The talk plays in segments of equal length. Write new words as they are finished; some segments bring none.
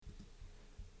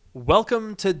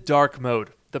Welcome to Dark Mode,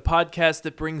 the podcast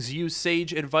that brings you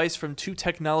sage advice from two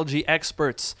technology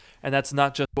experts. And that's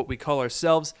not just what we call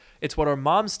ourselves, it's what our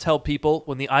moms tell people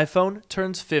when the iPhone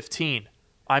turns 15.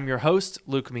 I'm your host,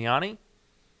 Luke Miani.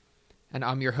 And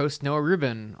I'm your host, Noah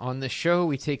Rubin. On this show,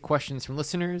 we take questions from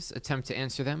listeners, attempt to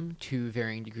answer them to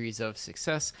varying degrees of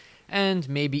success, and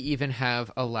maybe even have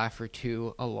a laugh or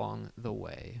two along the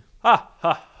way. Ha,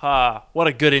 ha, ha. What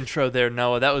a good intro there,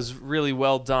 Noah. That was really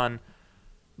well done.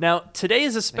 Now, today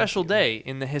is a special day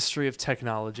in the history of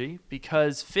technology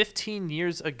because 15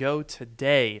 years ago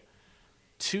today,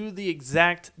 to the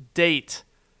exact date,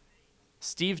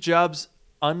 Steve Jobs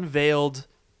unveiled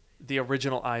the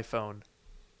original iPhone.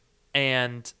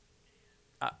 And,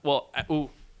 I'm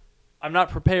not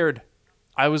prepared.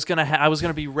 I was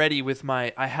gonna be ready with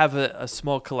my. I have a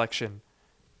small collection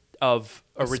of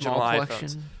original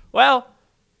iPhones. Well,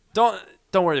 don't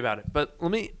worry about it. But let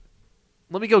me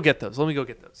go get those.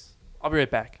 I'll be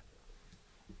right back.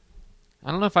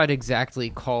 I don't know if I'd exactly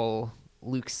call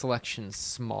Luke's selection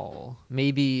small.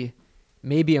 Maybe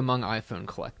among iPhone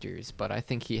collectors, but I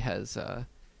think he has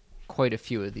quite a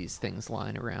few of these things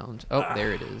lying around. Oh,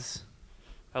 there it is.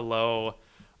 Hello.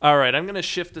 All right, I'm going to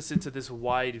shift us into this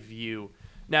wide view.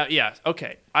 Now, yeah,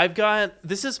 okay.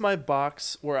 This is my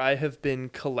box where I have been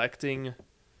collecting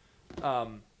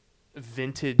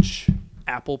vintage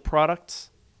Apple products,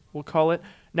 we'll call it.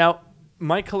 Now,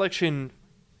 my collection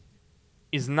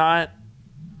is not,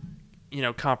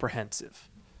 comprehensive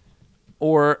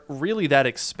or really that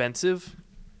expensive.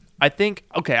 I think,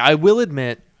 okay, I will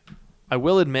admit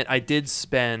I did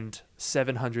spend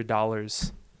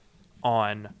 $700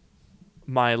 on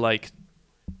my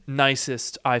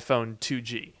nicest iPhone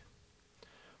 2G.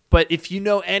 But if you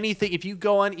know anything, if you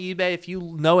go on eBay, if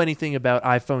you know anything about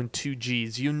iPhone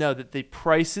 2Gs, you know that the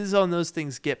prices on those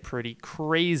things get pretty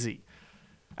crazy.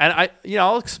 And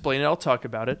I'll explain it. I'll talk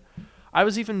about it. I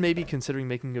was even maybe considering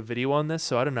making a video on this,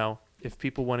 so I don't know if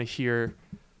people want to hear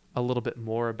a little bit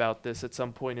more about this at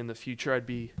some point in the future. I'd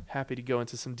be happy to go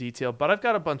into some detail. But I've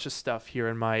got a bunch of stuff here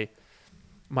in my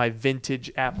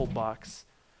vintage Apple box.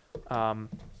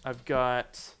 I've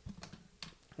got,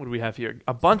 what do we have here?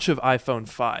 A bunch of iPhone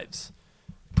 5s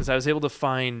because I was able to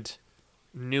find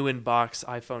new in box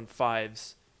iPhone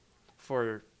 5s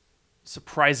for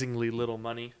surprisingly little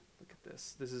money. Look at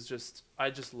this. I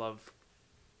just love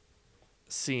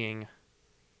seeing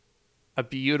a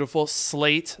beautiful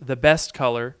slate, the best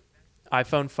color,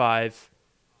 iPhone 5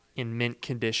 in mint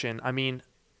condition. I mean,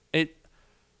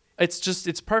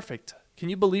 it's perfect. Can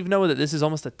you believe, Noah, that this is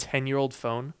almost a 10-year-old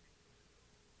phone?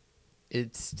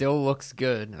 It still looks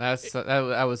good.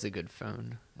 That was a good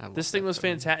phone. This thing was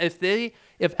fantastic.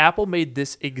 If Apple made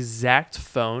this exact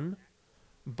phone,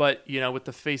 but with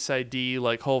the Face ID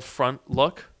whole front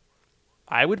look,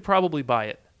 I would probably buy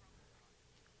it.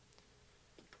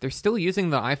 They're still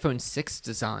using the iPhone 6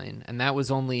 design, and that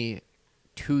was only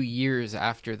 2 years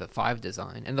after the 5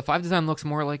 design. And the 5 design looks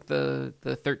more like the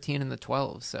 13 and the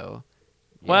 12. So,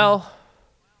 yeah. Well,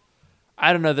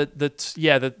 I don't know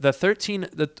the 13.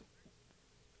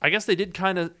 I guess they did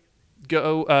kind of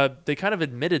go. They kind of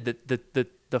admitted that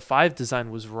the 5 design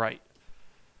was right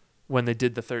when they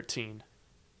did the 13.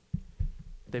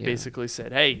 They basically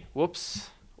said, "Hey, whoops,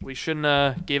 we shouldn't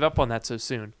have gave up on that so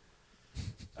soon."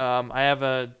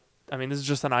 This is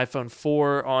just an iPhone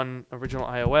 4 on original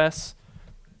iOS.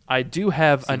 I do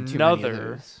have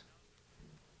another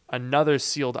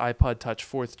sealed iPod Touch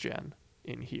 4th gen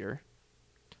in here.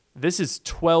 This is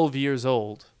 12 years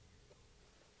old.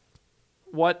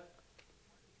 What?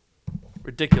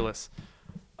 Ridiculous.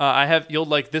 You'll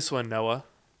like this one, Noah.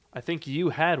 I think you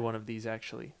had one of these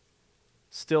actually.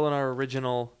 Still in our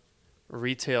original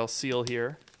retail seal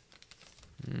here.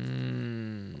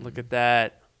 Look at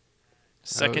that.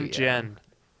 Second gen.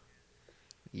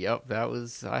 Yep,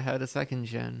 I had a second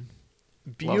gen.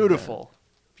 Beautiful.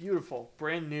 Beautiful.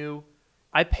 Brand new.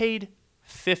 I paid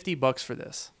 $50 for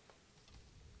this.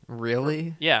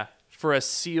 Really? Yeah. For a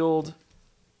sealed,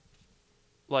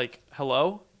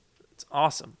 hello? It's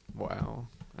awesome. Wow.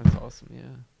 That's awesome,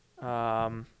 yeah.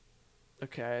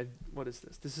 Okay, what is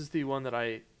this? This is the one that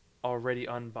I already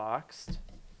unboxed.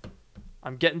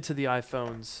 I'm getting to the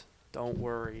iPhones. Don't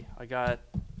worry. I got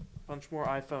a bunch more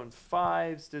iPhone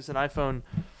 5s. There's an iPhone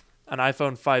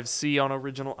 5C on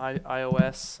original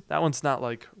iOS. That one's not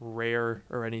rare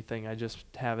or anything. I just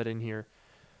have it in here.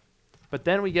 But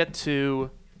then we get to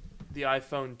the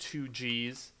iPhone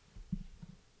 2Gs.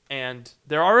 And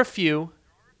there are a few.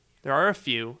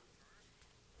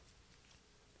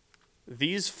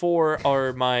 These 4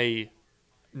 are my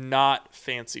not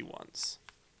fancy ones.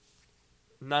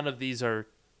 None of these are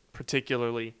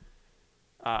particularly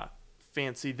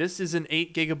fancy. This is an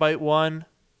 8 gigabyte one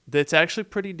that's actually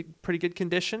pretty good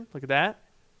condition. Look at that.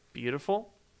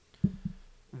 Beautiful.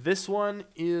 This one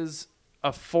is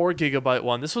a 4 gigabyte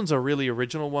one. This one's a really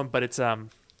original one, but it's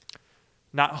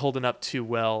not holding up too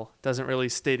well. Doesn't really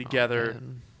stay together. Oh,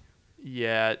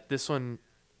 Yeah, this one's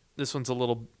a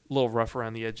little rough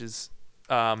around the edges.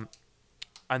 And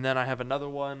then I have another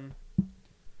one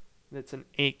that's an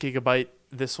 8 gigabyte.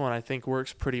 This one I think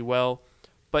works pretty well.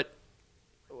 But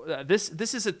this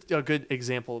is a good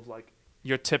example of like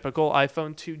your typical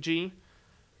iPhone 2G,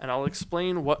 and I'll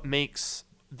explain what makes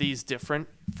these different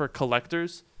for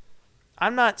collectors.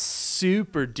 I'm not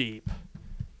super deep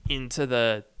into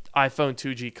the iPhone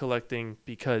 2G collecting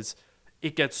because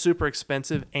it gets super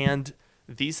expensive and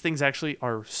these things actually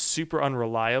are super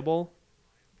unreliable.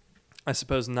 I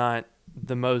suppose not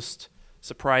the most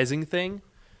surprising thing,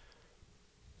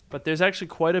 but there's actually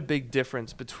quite a big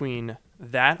difference between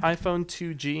that iPhone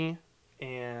 2G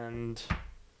and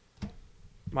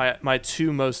my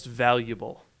two most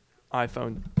valuable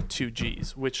iPhone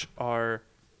 2Gs, which are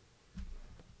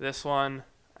this one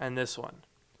and this one.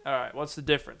 All right, what's the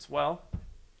difference? Well,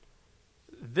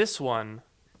 this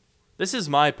is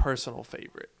my personal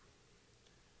favorite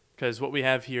because what we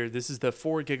have here, this is the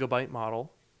 4 gigabyte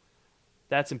model.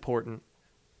 That's important.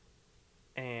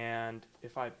 And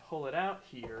if I pull it out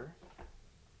here,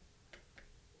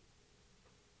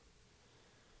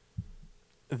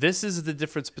 this is the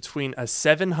difference between a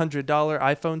 $700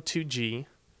 iPhone 2G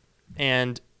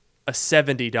and a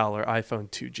 $70 iPhone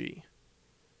 2G.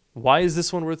 Why is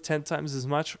this one worth 10 times as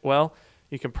much? Well,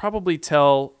 you can probably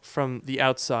tell from the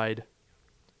outside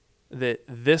that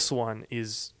this one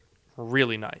is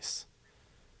really nice.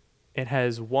 It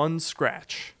has one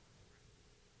scratch.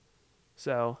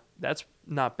 So that's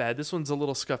not bad. This one's a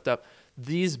little scuffed up.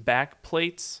 These back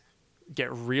plates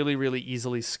get really, really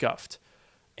easily scuffed.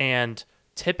 And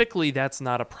typically that's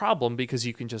not a problem because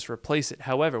you can just replace it.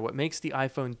 However, what makes the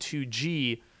iPhone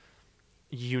 2G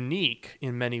unique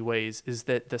in many ways is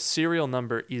that the serial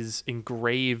number is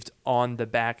engraved on the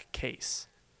back case.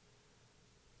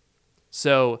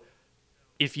 So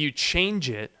if you change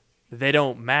it, they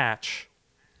don't match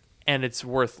and it's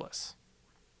worthless.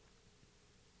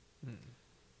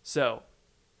 So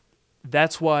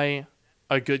that's why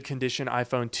a good condition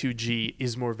iPhone 2G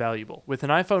is more valuable. With an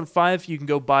iPhone 5, you can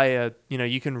go buy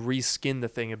you can reskin the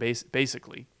thing and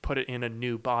basically put it in a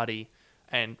new body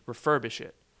and refurbish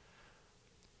it.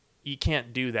 You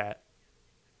can't do that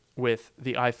with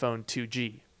the iPhone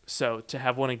 2G. So to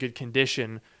have one in good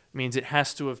condition means it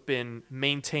has to have been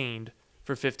maintained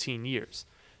for 15 years.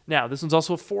 Now, this one's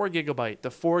also a 4 gigabyte.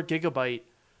 The 4 gigabyte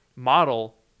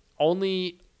model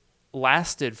only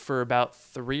lasted for about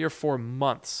 3 or 4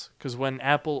 months because when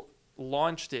Apple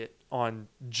launched it on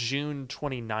June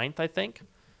 29th, I think.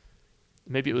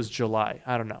 Maybe it was July.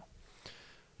 I don't know.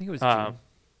 I think it was June.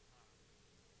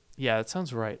 Yeah, that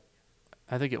sounds right.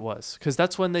 I think it was because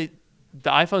that's when the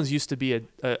iPhones used to be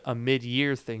a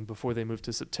mid-year thing before they moved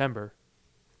to September.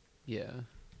 Yeah.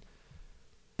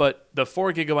 But the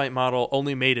 4 gigabyte model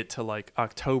only made it to like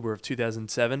October of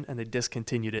 2007 and they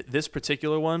discontinued it. This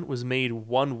particular one was made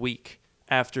 1 week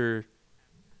after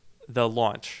the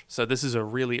launch. So this is a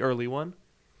really early one.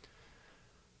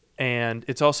 And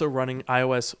it's also running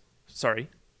iPhone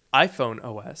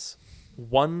OS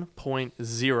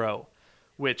 1.0,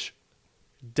 which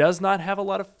does not have a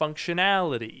lot of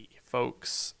functionality,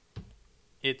 folks.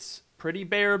 It's pretty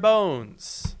bare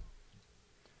bones.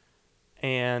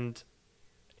 And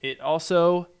it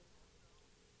also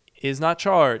is not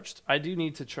charged. I do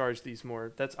need to charge these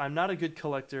more. I'm not a good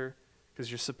collector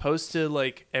because you're supposed to,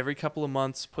 like, every couple of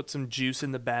months put some juice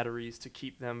in the batteries to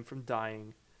keep them from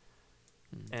dying.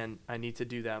 And I need to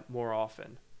do that more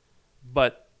often.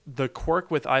 But the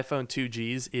quirk with iPhone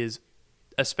 2Gs is,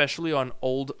 especially on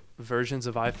old versions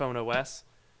of iPhone OS,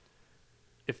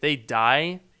 if they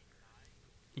die,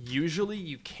 usually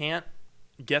you can't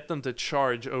get them to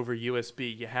charge over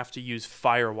USB. You have to use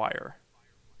FireWire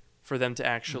for them to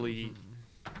actually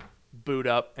boot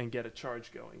up and get a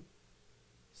charge going.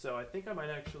 So I think I might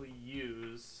actually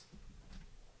use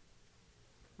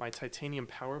my Titanium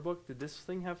PowerBook. Did this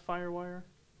thing have FireWire?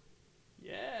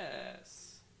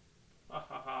 Yes. Ha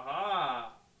ha ha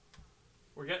ha.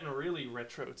 We're getting really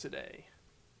retro today.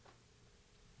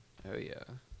 Oh, yeah.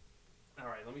 All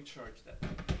right, let me charge that.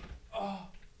 Oh.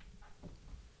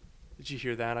 Did you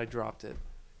hear that? I dropped it.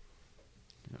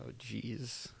 Oh,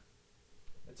 jeez.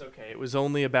 It's okay. It was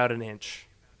only about an inch.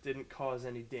 Didn't cause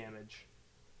any damage.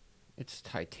 It's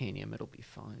titanium. It'll be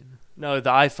fine. No, the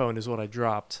iPhone is what I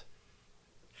dropped.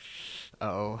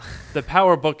 Oh. The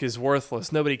PowerBook is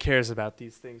worthless. Nobody cares about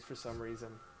these things for some reason.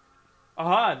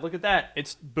 Aha, look at that.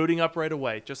 It's booting up right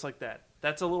away, just like that.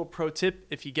 That's a little pro tip.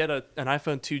 If you get an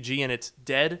iPhone 2G and it's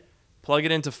dead, plug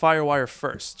it into FireWire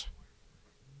first.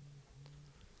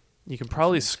 You can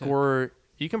probably score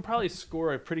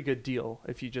a pretty good deal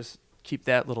if you just keep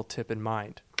that little tip in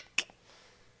mind.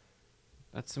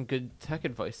 That's some good tech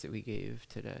advice that we gave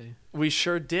today. We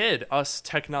sure did, us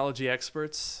technology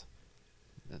experts.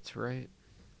 That's right.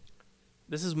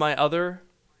 This is my other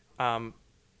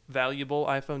valuable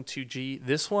iPhone 2G.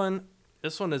 This one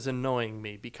is annoying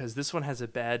me because this one has a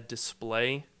bad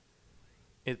display.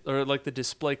 Or like the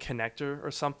display connector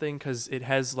or something, because it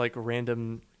has like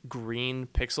random green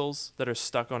pixels that are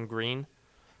stuck on green.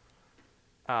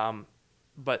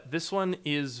 But this one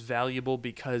is valuable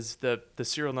because the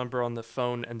serial number on the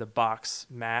phone and the box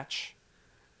match,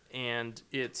 and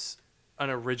it's an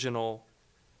original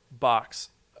box.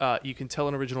 You can tell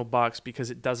an original box because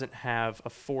it doesn't have a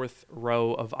fourth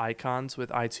row of icons with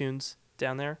iTunes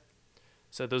down there.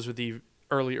 So those are the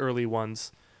early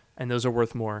ones, and those are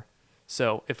worth more.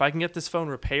 So if I can get this phone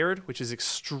repaired, which is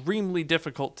extremely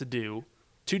difficult to do,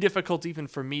 too difficult even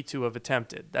for me to have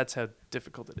attempted, that's how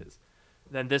difficult it is,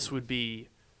 then this would be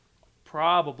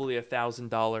probably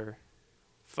 $1,000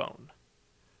 phone.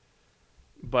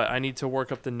 But I need to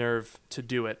work up the nerve to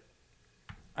do it.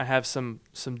 I have some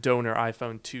donor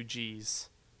iPhone 2Gs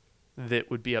that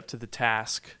would be up to the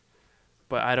task,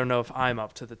 but I don't know if I'm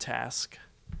up to the task.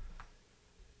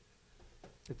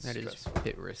 That is a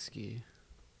bit risky.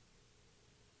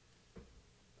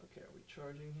 Okay, are we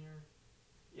charging here?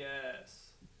 Yes.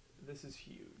 This is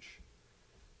huge.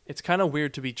 It's kind of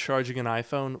weird to be charging an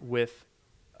iPhone with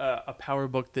a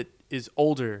PowerBook that is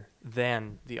older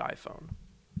than the iPhone.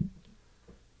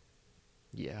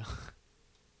 Yeah.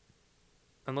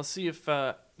 And let's see if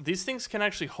these things can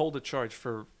actually hold a charge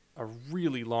for a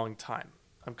really long time.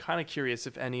 I'm kind of curious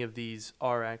if any of these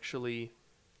are actually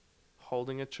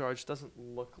holding a charge. Doesn't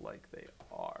look like they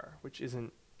are, which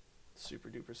isn't super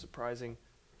duper surprising.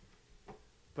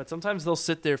 But sometimes they'll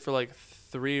sit there for like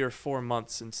 3 or 4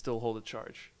 months and still hold a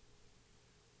charge.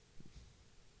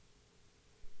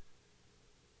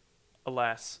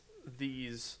 Alas,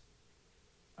 these,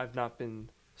 I've not been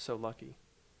so lucky.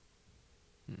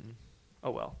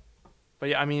 Oh well. But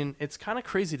yeah, I mean, it's kind of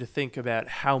crazy to think about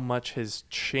how much has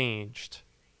changed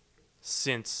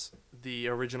since the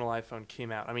original iPhone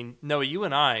came out. I mean, Noah, you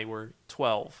and I were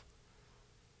 12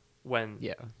 when...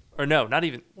 Yeah. Or no, not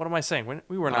even... What am I saying? When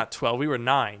we were not 12, we were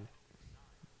 9.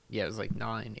 Yeah, it was like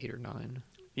 8 or 9.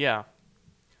 Yeah.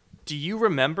 Do you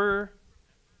remember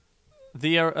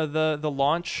the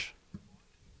launch?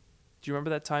 Do you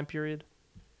remember that time period?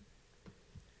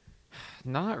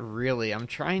 Not really. I'm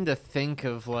trying to think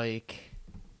of like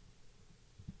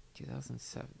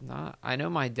 2007. I know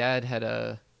my dad had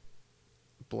a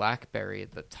BlackBerry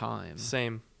at the time.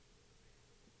 Same.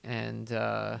 And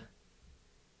I'm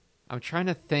trying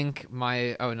to think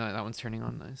oh no, that one's turning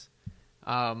on. Nice.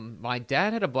 My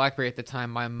dad had a BlackBerry at the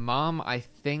time. My mom, I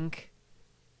think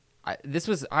this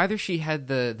was either she had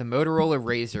the Motorola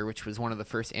Razr, which was one of the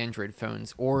first Android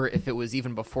phones, or if it was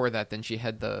even before that, then she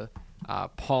had the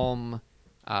Palm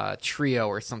Trio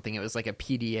or something. It was like a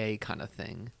PDA kind of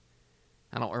thing.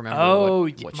 I don't remember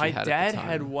what she my had dad at the time.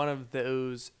 had one of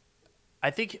those. I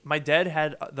think my dad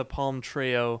had the Palm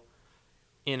Trio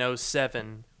in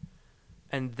 2007,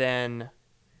 and then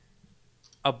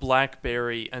a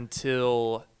BlackBerry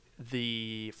until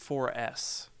the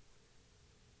 4S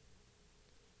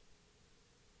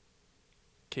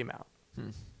came out.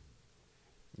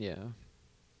 Yeah.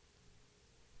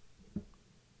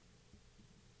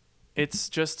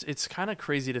 It's kind of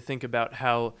crazy to think about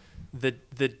how the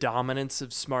dominance of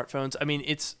smartphones. I mean,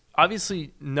 it's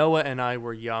obviously Noah and I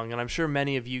were young, and I'm sure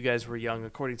many of you guys were young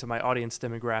according to my audience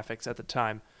demographics at the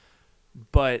time.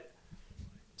 But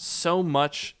so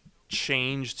much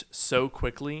changed so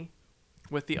quickly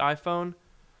with the iPhone,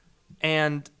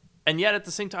 and yet at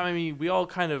the same time, I mean,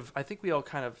 I think we all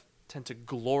kind of tend to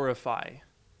glorify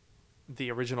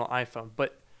the original iPhone,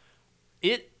 but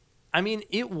it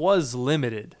was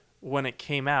limited when it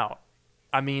came out.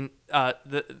 I mean,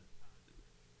 the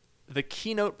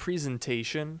keynote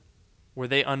presentation where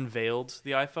they unveiled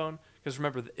the iPhone, because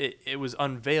remember, it was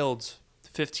unveiled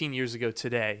 15 years ago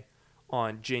today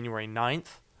on January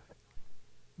 9th,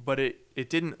 but it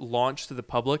didn't launch to the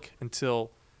public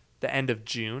until the end of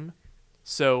June.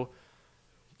 So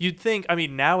you'd think, I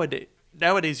mean,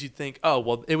 nowadays you'd think, oh,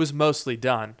 well, it was mostly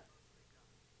done.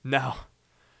 No,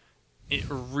 it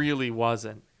really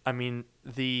wasn't. I mean,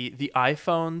 the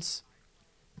iPhones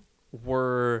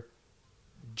were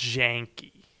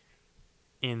janky.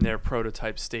 in their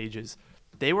prototype stages.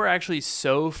 They were actually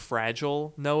so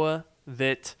fragile, Noah,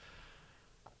 that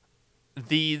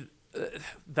the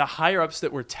higher ups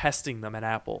that were testing them at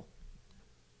Apple,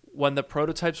 when the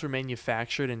prototypes were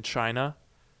manufactured in China,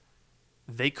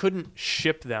 they couldn't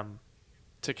ship them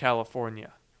to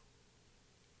California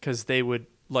because they would,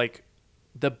 like,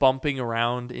 the bumping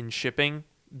around in shipping,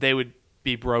 they would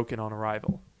be broken on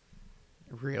arrival.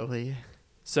 Really?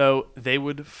 So they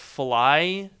would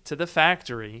fly to the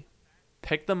factory,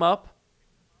 pick them up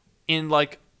in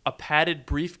like a padded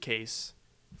briefcase,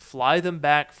 fly them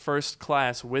back first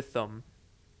class with them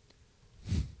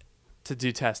to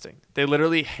do testing. They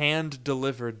literally hand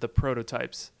delivered the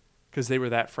prototypes because they were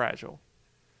that fragile.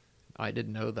 I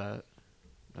didn't know that.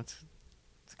 That's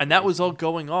And that was all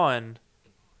going on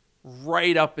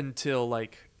right up until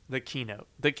like the keynote.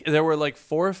 There were like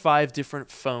 4 or 5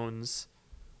 different phones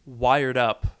wired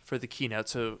up for the keynote,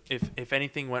 so if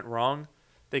anything went wrong,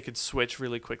 they could switch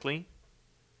really quickly.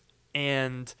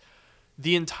 And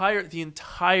the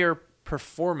entire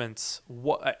performance,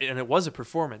 and it was a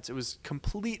performance, it was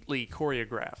completely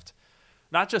choreographed,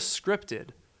 not just scripted.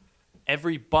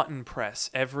 Every button press,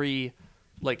 every,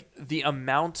 like, the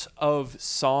amount of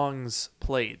songs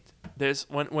played. There's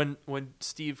when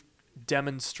Steve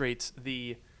demonstrates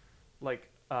the, like,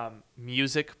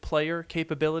 music player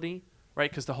capability, right?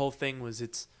 Because the whole thing was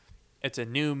it's a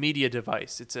new media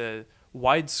device. It's a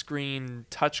widescreen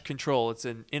touch control. It's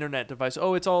an internet device.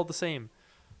 Oh, it's all the same.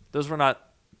 Those were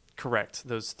not correct.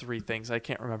 Those 3 things. I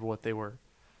can't remember what they were.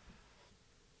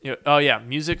 Oh yeah,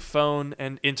 music, phone,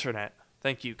 and internet.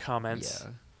 Thank you. Comments.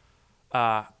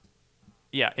 Yeah.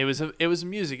 Yeah. It was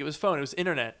music. It was phone. It was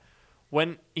internet.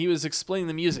 When he was explaining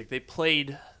the music, they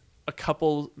played a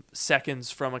couple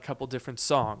seconds from a couple different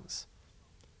songs.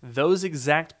 Those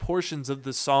exact portions of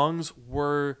the songs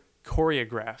were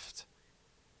choreographed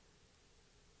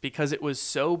because it was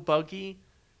so buggy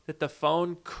that the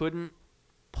phone couldn't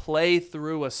play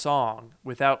through a song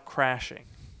without crashing.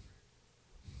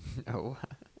 No.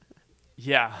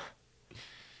 Yeah.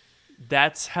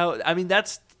 That's how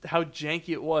janky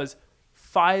it was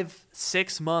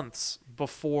 5-6 months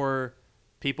before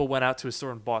people went out to a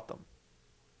store and bought them.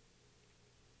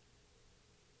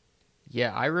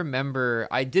 Yeah, I remember.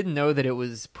 I didn't know that it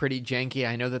was pretty janky.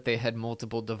 I know that they had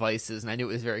multiple devices, and I knew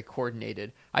it was very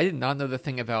coordinated. I did not know the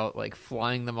thing about, like,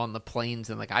 flying them on the planes,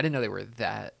 and, like, I didn't know they were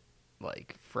that,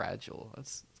 like, fragile.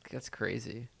 That's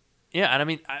crazy. Yeah, and I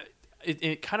mean,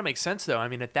 it kind of makes sense, though. I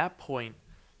mean, at that point,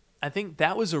 I think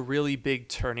that was a really big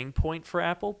turning point for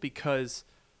Apple, because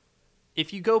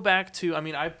if you go back to, I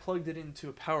mean, I plugged it into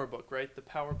a PowerBook, right? The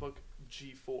PowerBook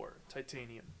G4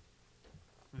 Titanium.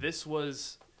 This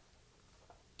was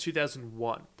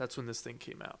 2001. That's when this thing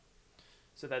came out.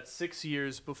 So that's 6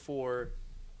 years before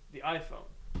the iPhone.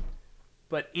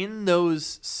 But in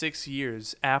those 6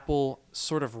 years, Apple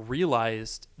sort of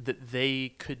realized that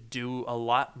they could do a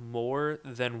lot more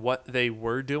than what they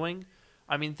were doing.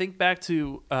 I mean, think back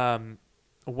to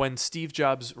when Steve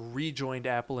Jobs rejoined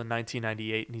Apple in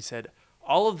 1998, and he said,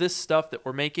 all of this stuff that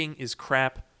we're making is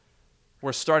crap.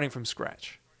 We're starting from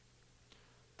scratch.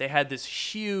 They had this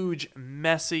huge,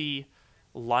 messy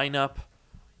lineup.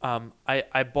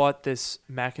 I bought this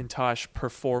Macintosh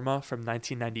Performa from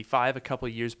 1995, a couple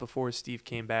of years before Steve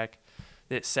came back.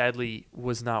 It sadly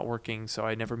was not working, so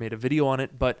I never made a video on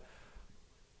it. But,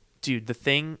 dude, the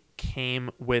thing came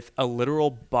with a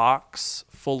literal box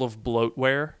full of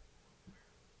bloatware,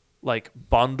 like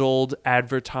bundled,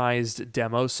 advertised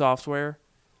demo software.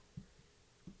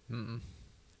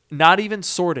 Not even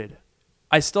sorted.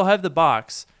 I still have the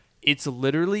box. It's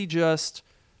literally just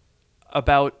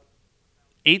about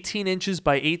 18 inches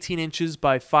by 18 inches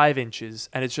by 5 inches,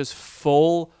 and it's just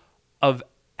full of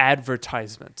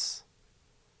advertisements.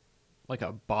 Like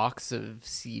a box of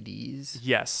CDs?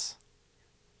 Yes.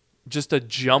 Just a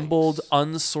jumbled, Yikes.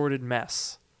 unsorted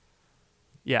mess.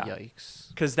 Yeah. Yikes.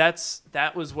 Because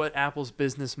that was what Apple's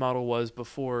business model was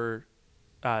before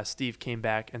Steve came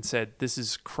back and said, this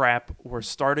is crap, we're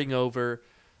starting over.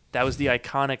 That was the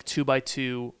iconic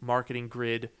 2x2 marketing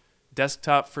grid.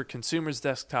 Desktop for consumers,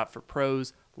 desktop for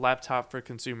pros, laptop for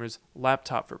consumers,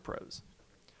 laptop for pros.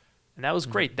 And that was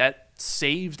great. That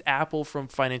saved Apple from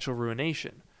financial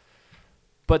ruination.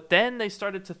 But then they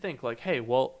started to think like, hey,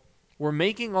 well, we're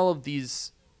making all of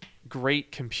these great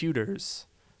computers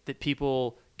that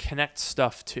people connect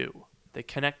stuff to. They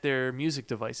connect their music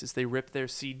devices. They rip their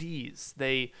CDs.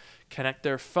 They connect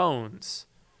their phones.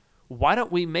 Why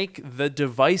don't we make the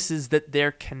devices that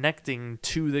they're connecting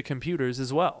to the computers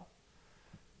as well?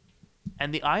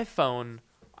 And the iPhone,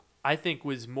 I think,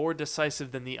 was more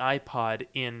decisive than the iPod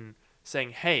in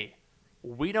saying, hey,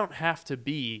 we don't have to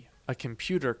be a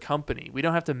computer company. We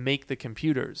don't have to make the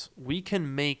computers. We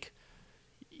can make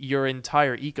your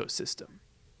entire ecosystem.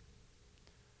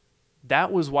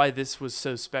 That was why this was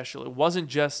so special. It wasn't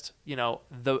just,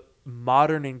 the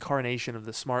modern incarnation of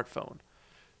the smartphone.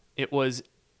 It was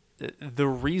the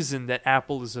reason that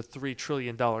Apple is a $3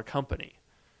 trillion company.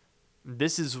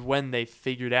 This is when they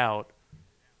figured out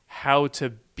how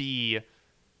to be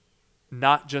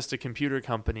not just a computer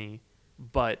company,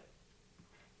 but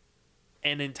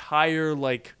an entire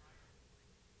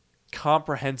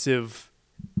comprehensive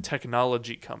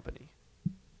technology company.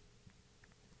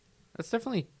 That's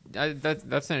definitely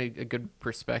that's a good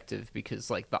perspective, because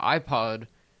the iPod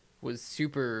was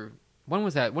super. When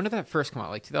was that? When did that first come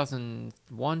out?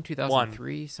 2001,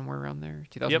 2003, somewhere around there.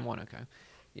 2001. Yep. Okay.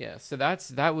 Yeah, so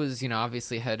that was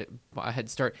obviously had a head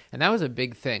start, and that was a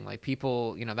big thing.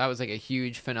 People, that was a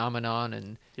huge phenomenon,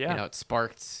 and it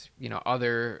sparked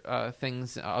other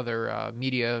things, other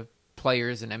media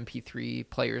players and MP3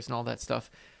 players and all that stuff.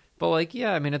 But at the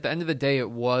end of the day,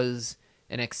 it was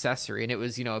an accessory, and it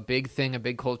was a big thing, a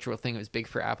big cultural thing. It was big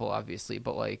for Apple, obviously,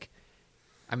 but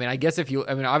I guess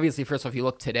obviously, first off, if you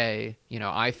look today,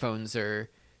 iPhones are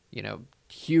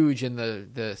huge in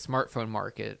the smartphone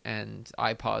market, and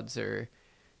iPods are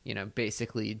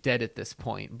basically dead at this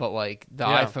point. But the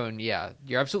iPhone,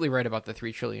 you're absolutely right about the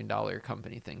 $3 trillion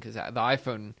company thing, because the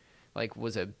iPhone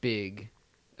was a big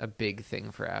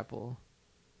thing for Apple.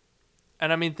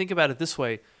 And think about it this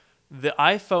way: the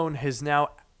iPhone has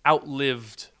now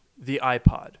outlived the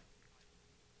iPod,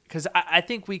 because I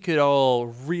think we could all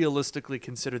realistically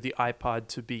consider the iPod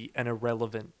to be an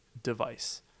irrelevant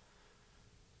device.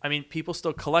 People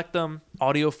still collect them.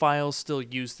 Audiophiles still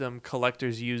use them.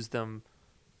 Collectors use them.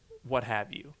 What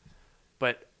have you.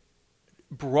 But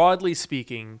broadly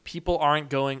speaking, people aren't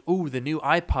going, ooh, the new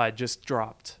iPod just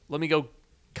dropped. Let me go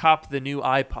cop the new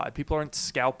iPod. People aren't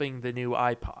scalping the new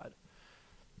iPod.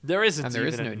 There isn't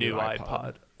even a new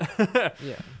iPod.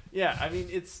 Yeah,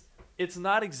 it's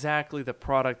not exactly the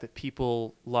product that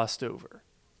people lust over.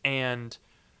 And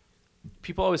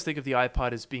people always think of the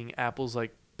iPod as being Apple's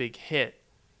big hit.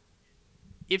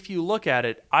 If you look at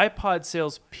it, iPod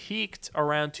sales peaked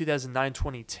around 2009,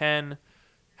 2010,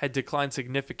 had declined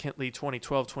significantly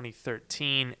 2012,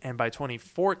 2013, and by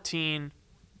 2014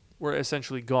 were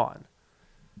essentially gone.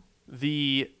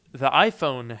 The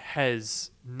iPhone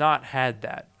has not had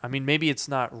that. Maybe it's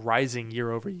not rising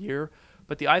year over year,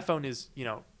 but the iPhone is,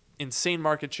 insane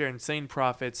market share, insane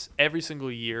profits every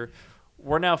single year.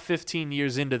 We're now 15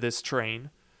 years into this train,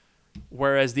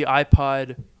 whereas the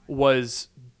iPod was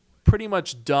pretty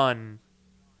much done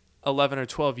 11 or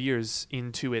 12 years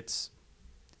into its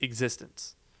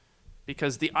existence,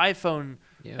 because the iPhone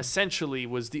essentially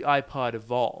was the iPod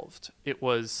evolved. It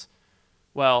was,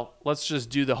 well, let's just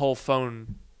do the whole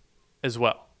phone as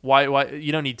well. Why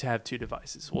you don't need to have two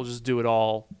devices. We'll just do it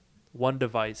all one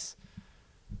device.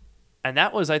 And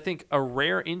that was, I think, a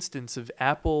rare instance of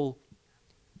Apple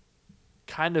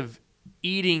kind of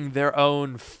eating their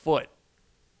own foot,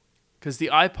 because the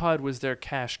iPod was their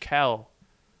cash cow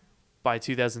by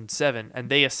 2007, and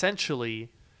they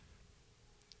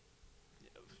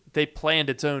planned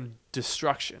its own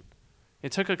destruction.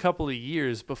 It took a couple of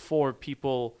years before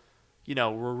people,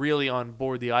 were really on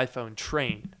board the iPhone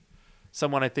train.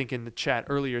 Someone, I think, in the chat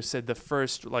earlier said the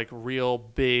first real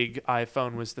big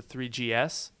iPhone was the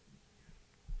 3GS.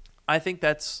 I think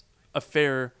that's a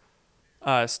fair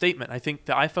statement. I think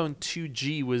the iPhone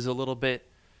 2G was a little bit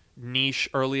niche,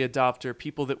 early adopter.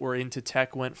 People that were into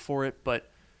tech went for it, but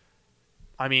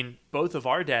both of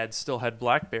our dads still had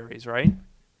BlackBerries, right?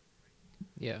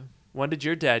 Yeah. When did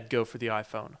your dad go for the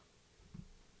iPhone?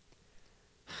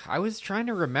 I was trying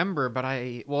to remember, but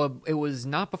it was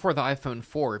not before the iPhone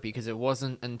 4, because it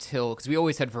wasn't until, because we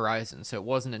always had Verizon, so it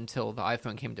wasn't until the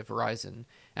iPhone came to Verizon.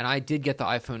 And I did get the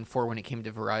iPhone 4 when it came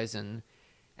to Verizon,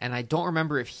 and I don't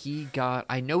remember if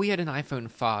I know he had an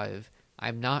iPhone 5.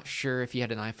 I'm not sure if he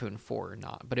had an iPhone 4 or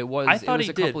not, but it was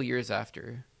a couple years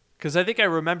after. Because I think I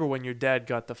remember when your dad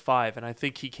got the 5, and I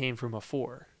think he came from a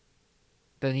 4.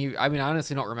 Then I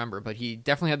honestly don't remember, but he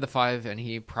definitely had the 5, and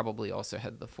he probably also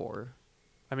had the 4.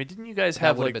 Didn't you guys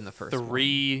have been the first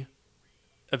 3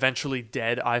 eventually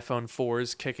dead iPhone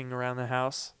 4s kicking around the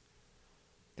house?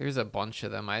 There's a bunch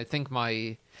of them. I think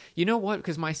you know what?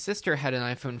 Because my sister had an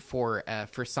iPhone 4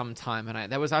 for some time,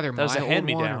 and that was either my old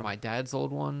one or my dad's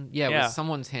old one. Yeah, it was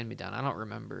someone's hand-me-down. I don't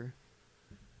remember.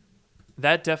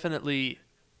 That definitely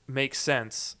makes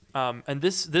sense. And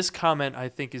this comment, I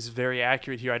think, is very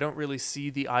accurate here. I don't really see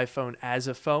the iPhone as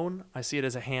a phone. I see it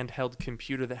as a handheld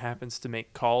computer that happens to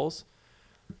make calls.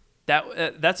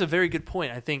 That's a very good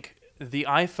point. I think the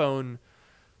iPhone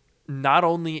not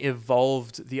only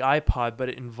evolved the iPod, but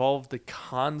it involved the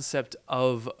concept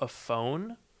of a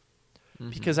phone.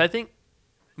 Because I think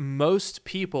most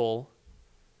people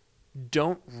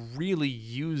don't really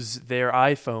use their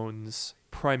iPhones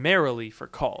primarily for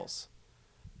calls.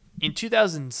 In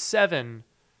 2007,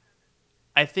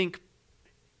 I think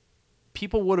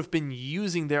people would have been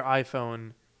using their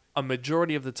iPhone a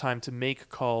majority of the time to make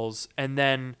calls, and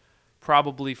then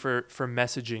probably for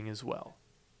messaging as well.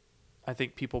 I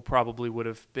think people probably would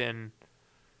have been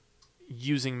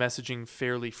using messaging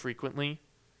fairly frequently.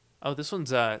 Oh, this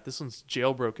one's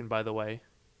jailbroken, by the way.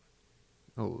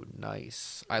 Oh,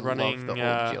 nice. I Running, love the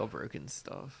old jailbroken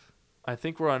stuff. I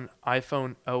think we're on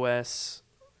iPhone OS.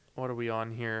 What are we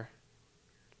on here?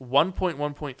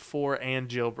 1.1.4 and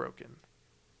jailbroken.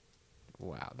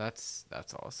 Wow, that's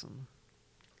awesome.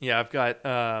 Yeah, I've got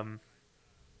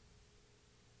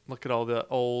look at all the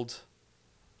old.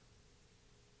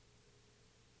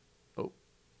 Oh,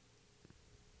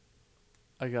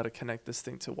 I got to connect this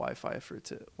thing to Wi-Fi for it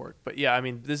to work. But yeah, I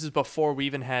mean, this is before we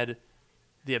even had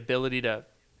the ability to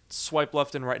swipe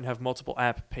left and right and have multiple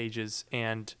app pages,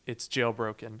 and it's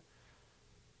jailbroken.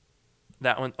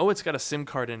 That one, oh, it's got a SIM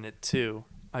card in it too.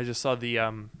 I just saw the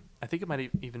I think it might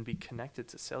even be connected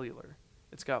to cellular.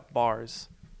 It's got bars.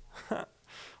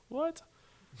 What?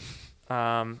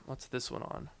 What's this one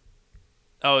on?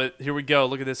 Oh, here we go.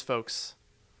 Look at this, folks.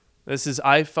 This is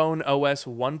iPhone OS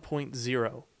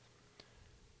 1.0.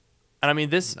 And I mean,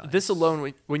 this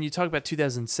alone, when you talk about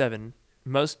 2007,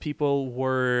 most people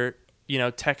were,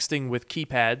 texting with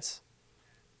keypads.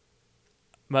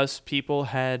 Most people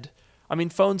had, I mean,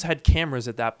 phones had cameras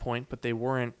at that point, but they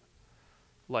weren't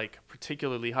like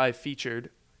particularly high featured.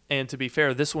 And to be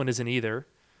fair, this one isn't either.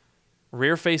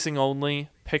 Rear facing only,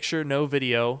 picture, no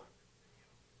video.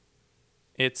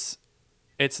 It's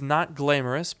not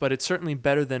glamorous, but it's certainly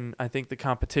better than I think the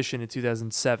competition in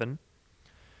 2007.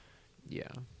 Yeah.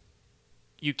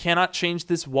 You cannot change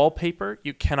this wallpaper.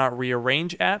 You cannot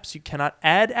rearrange apps. You cannot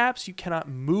add apps. You cannot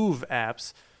move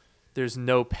apps. There's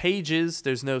no pages.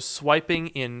 There's no swiping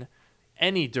in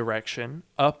any direction,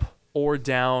 up or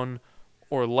down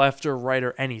or left or right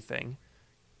or anything.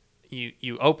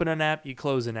 You open an app, you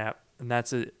close an app, and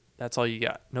that's it. That's all you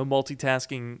got. No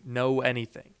multitasking, no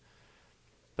anything.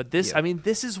 But this, I mean,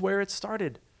 this is where it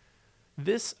started.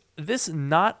 This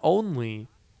not only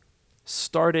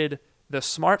started the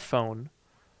smartphone,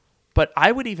 but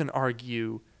I would even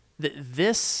argue that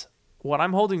this, what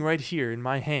I'm holding right here in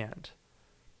my hand,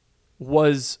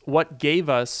 was what gave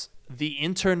us the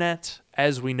internet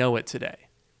as we know it today.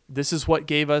 This is what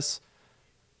gave us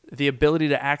the ability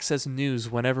to access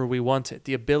news whenever we want it,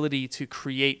 the ability to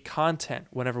create content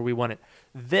whenever we want it.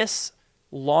 This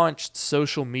launched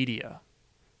social media.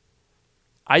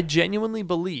 I genuinely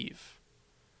believe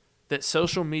that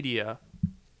social media,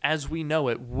 as we know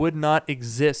it, would not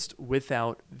exist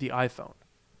without the iPhone.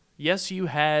 Yes, you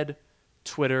had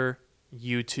Twitter,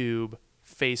 YouTube,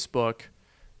 Facebook.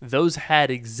 Those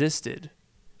had existed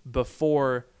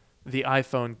before the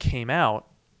iPhone came out.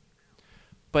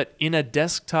 But in a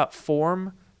desktop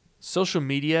form, social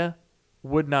media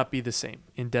would not be the same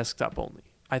in desktop only.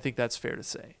 I think that's fair to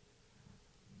say.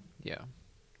 Yeah.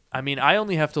 I mean, I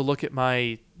only have to look at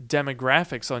my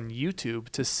demographics on YouTube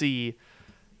to see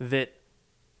that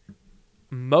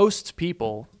most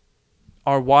people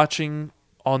are watching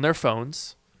on their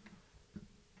phones,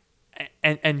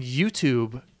 and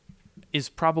YouTube is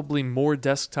probably more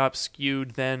desktop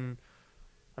skewed than,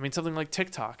 I mean, something like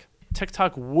TikTok.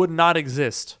 TikTok would not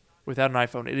exist without an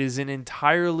iPhone. It is an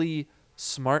entirely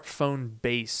smartphone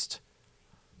based.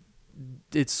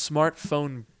 It's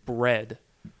smartphone bred.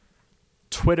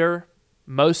 Twitter,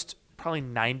 probably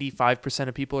 95%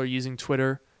 of people are using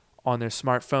Twitter on their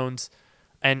smartphones.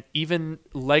 And even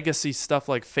legacy stuff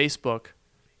like Facebook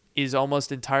is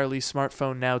almost entirely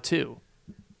smartphone now too.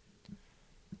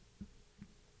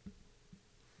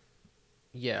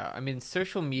 Yeah, I mean,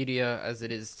 social media as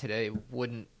it is today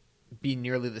wouldn't be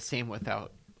nearly the same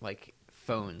without like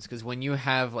phones, because when you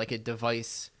have like a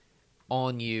device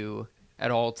on you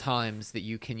at all times that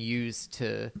you can use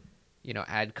to,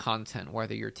 add content,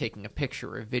 whether you're taking a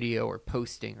picture or a video or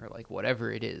posting or like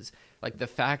whatever it is, like the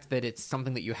fact that it's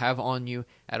something that you have on you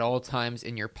at all times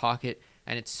in your pocket,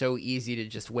 and it's so easy to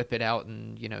just whip it out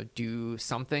and do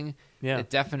something. Yeah, it's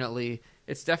definitely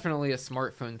a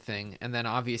smartphone thing. And then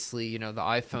obviously the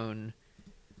iPhone,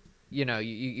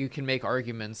 you can make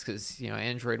arguments because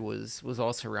Android was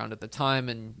also around at the time,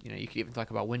 and you could even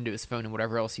talk about Windows Phone and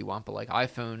whatever else you want, but like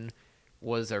iPhone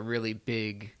was a really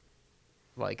big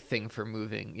like thing for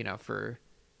moving, for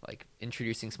like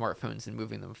introducing smartphones and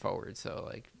moving them forward. So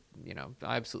like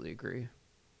I absolutely agree.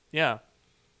 Yeah.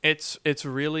 It's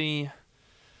really,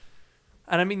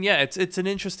 and I mean, yeah, it's an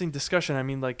interesting discussion. I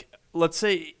mean, like, let's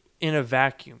say in a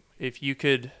vacuum, if you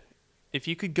could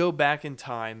go back in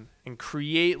time and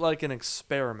create like an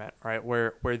experiment, right,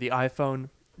 where the iPhone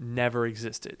never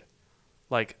existed.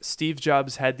 Like Steve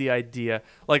Jobs had the idea,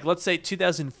 like let's say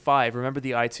 2005, remember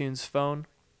the iTunes phone?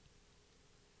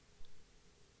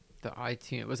 The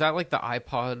iTunes, was that like the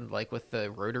iPod, like with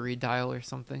the rotary dial or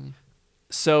something?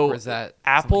 Or So is that something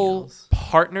Apple else?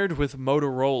 partnered with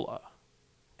Motorola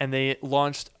and they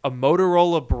launched a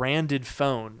Motorola branded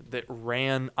phone that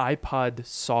ran iPod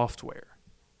software.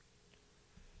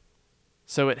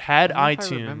 So it I had don't know if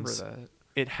I remember iTunes, that.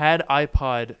 it had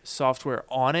iPod software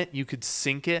on it. You could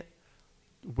sync it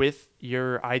with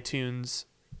your iTunes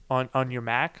on your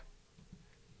Mac,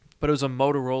 but it was a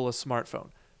Motorola smartphone.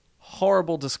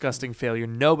 Horrible, disgusting failure.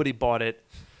 Nobody bought it.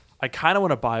 I kind of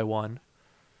want to buy one,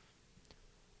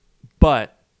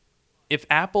 but if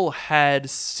Apple had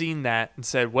seen that and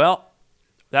said, well,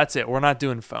 that's it, we're not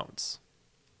doing phones,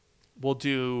 we'll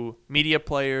do media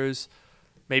players.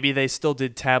 Maybe they still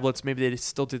did tablets. Maybe they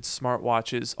still did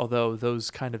smartwatches, although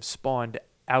those kind of spawned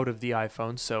out of the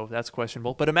iPhone, so that's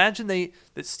questionable. But imagine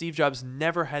that Steve Jobs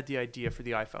never had the idea for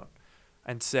the iPhone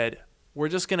and said, we're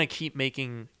just going to keep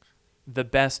making the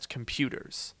best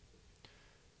computers.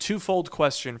 Twofold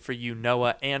question for you,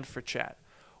 Noah, and for chat.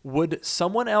 Would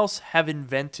someone else have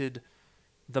invented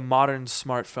the modern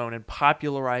smartphone and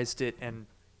popularized it and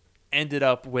ended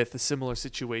up with a similar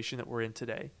situation that we're in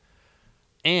today?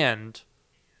 And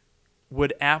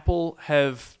would Apple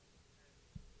have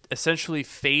essentially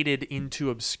faded into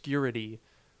obscurity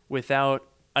without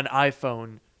an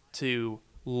iPhone to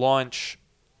launch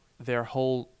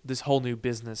this whole new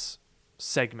business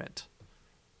segment?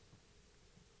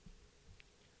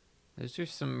 Those are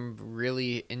some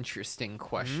really interesting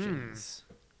questions.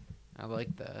 I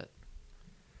like that.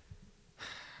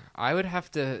 I would have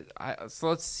to. So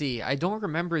let's see. I don't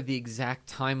remember the exact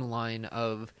timeline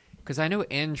of, because I know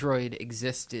Android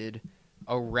existed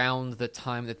around the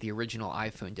time that the original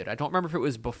iPhone did. I don't remember if it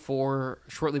was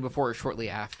shortly before, or shortly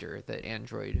after that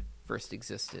Android first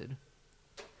existed.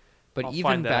 But I'll even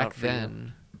find that out back for you.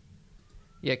 then,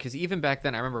 yeah, because even back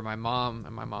then, I remember my mom,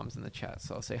 and my mom's in the chat,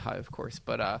 so I'll say hi, of course.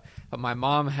 But my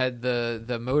mom had the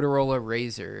Motorola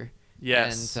Razr.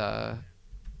 Yes. And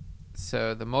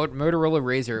so the Motorola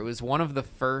Razr, it was one of the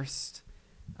first.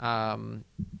 Or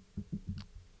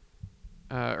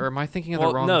am I thinking of the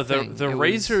wrong no, thing? the It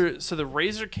was- Razr. So the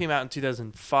Razr came out in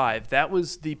 2005. That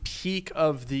was the peak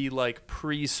of the like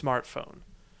pre-smartphone.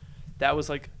 That was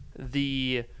like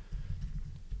the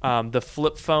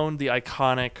flip phone, the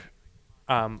iconic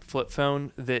flip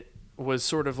phone that was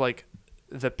sort of like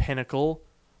the pinnacle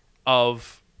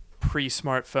of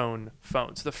pre-smartphone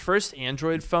phones. The first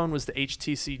Android phone was the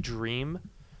HTC Dream,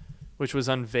 which was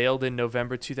unveiled in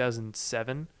November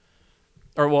 2007.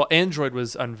 Or well, Android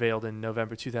was unveiled in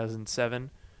November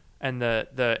 2007, and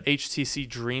the HTC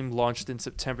Dream launched in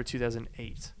September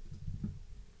 2008.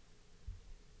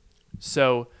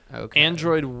 So Okay.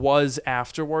 Android was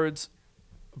afterwards,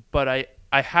 but I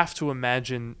have to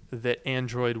imagine that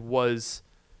Android was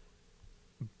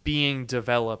being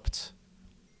developed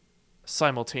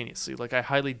simultaneously. Like I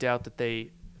highly doubt that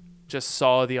they just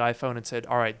saw the iPhone and said,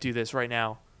 "All right, do this right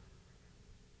now."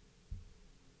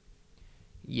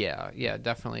 Yeah,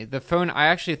 definitely. The phone, I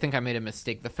actually think I made a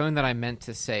mistake. The phone that I meant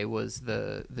to say was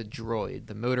the Droid,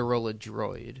 the Motorola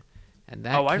Droid. And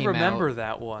that I came remember out,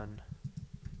 that one.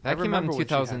 that came out in remember when you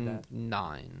had that.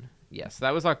 2009. Yes,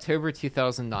 that was October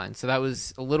 2009. So that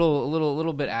was a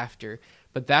little bit after,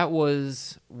 but that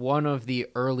was one of the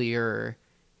earlier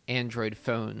Android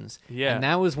phones. Yeah. And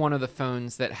that was one of the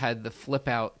phones that had the flip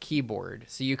out keyboard.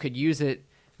 So you could use it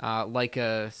like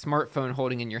a smartphone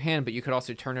holding in your hand, but you could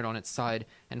also turn it on its side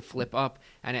and flip up.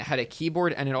 And it had a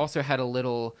keyboard, and it also had a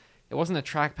little. It wasn't a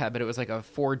trackpad, but it was like a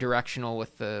 4-directional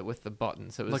with the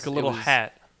buttons. So it was Like a little it was,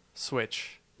 hat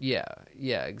switch. Yeah,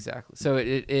 exactly. So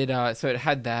it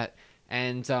had that,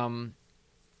 and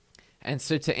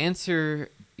so to answer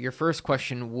your first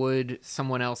question, would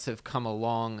someone else have come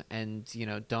along and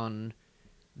done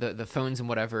the phones and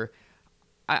whatever?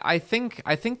 I think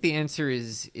the answer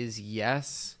is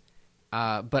yes,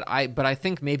 but I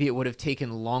think maybe it would have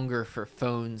taken longer for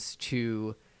phones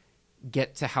to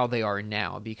get to how they are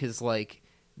now, because like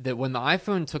when the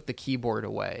iPhone took the keyboard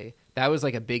away, that was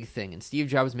like a big thing, and Steve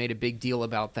Jobs made a big deal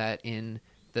about that in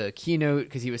the keynote,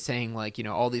 because he was saying like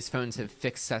all these phones have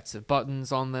fixed sets of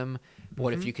buttons on them,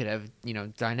 What if you could have,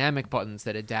 dynamic buttons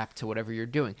that adapt to whatever you're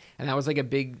doing? And that was like a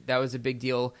big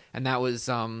deal. And that was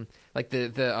like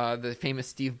the famous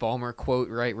Steve Ballmer quote,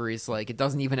 right, where he's like, "It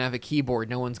doesn't even have a keyboard.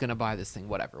 No one's gonna buy this thing.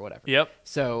 Whatever." Yep.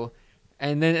 So,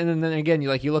 and then again,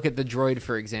 you look at the Droid,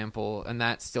 for example, and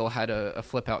that still had a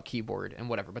flip out keyboard and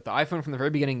whatever. But the iPhone from the very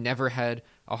beginning never had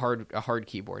a hard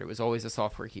keyboard. It was always a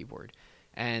software keyboard.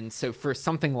 And so for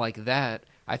something like that,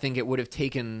 I think it would have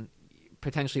taken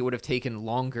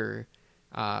longer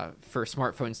for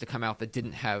smartphones to come out that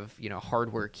didn't have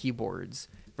hardware keyboards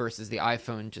versus the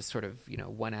iPhone just sort of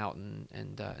went out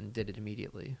and did it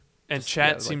immediately. And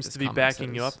chat seems to be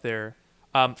backing you up there.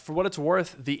 For what it's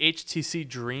worth, the HTC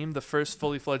Dream, the first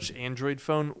fully fledged Android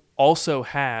phone, also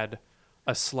had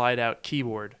a slide out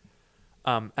keyboard,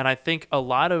 and I think a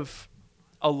lot of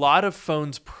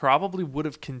phones probably would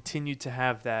have continued to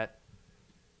have that.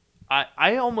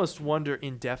 I almost wonder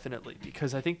indefinitely,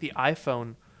 because I think the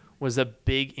iPhone was a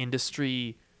big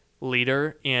industry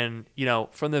leader in,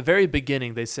 from the very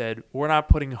beginning they said, we're not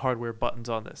putting hardware buttons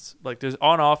on this. Like, there's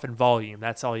on, off, and volume.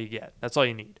 That's all you get. That's all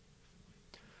you need.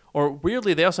 Or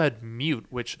weirdly, they also had mute,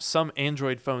 which some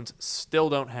Android phones still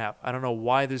don't have. I don't know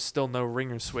why there's still no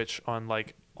ringer switch on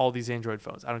like all these Android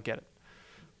phones. I don't get it.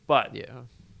 But yeah,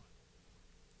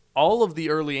 all of the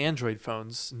early Android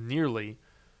phones, nearly,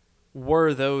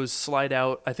 were those slide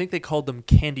out. I think they called them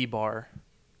candy bar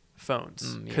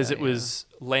phones because it was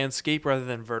landscape rather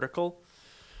than vertical.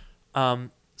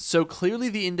 So clearly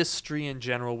the industry in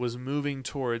general was moving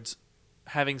towards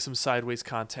having some sideways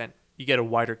content. You get a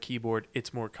wider keyboard,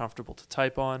 it's more comfortable to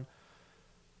type on.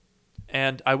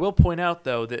 And I will point out,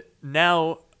 though, that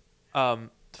now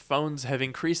phones have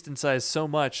increased in size so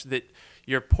much that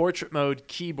your portrait mode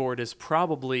keyboard is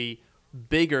probably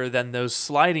bigger than those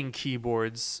sliding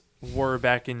keyboards were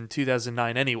back in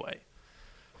 2009 anyway.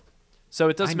 So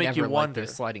it does make you wonder. I never liked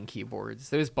those sliding keyboards.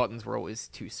 Those buttons were always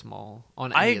too small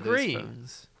on any of those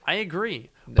phones. I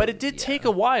agree. But it did take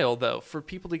a while, though, for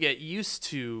people to get used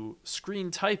to screen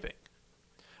typing.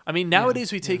 I mean,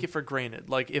 nowadays we take it for granted.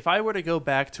 Like, if I were to go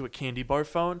back to a candy bar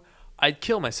phone, I'd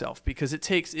kill myself because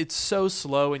it's so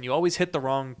slow and you always hit the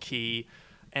wrong key.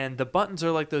 And the buttons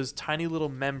are like those tiny little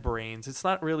membranes. It's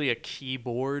not really a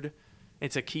keyboard.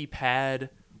 It's a keypad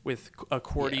with a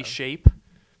QWERTY shape.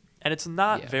 And it's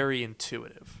not very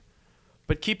intuitive.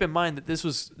 But keep in mind that this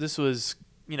was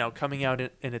coming out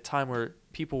in a time where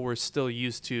people were still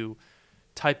used to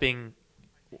typing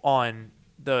on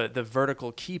the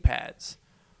vertical keypads,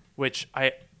 which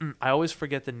I always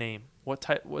forget the name. What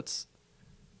are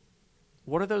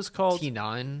those called?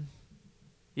 T9.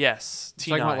 Yes,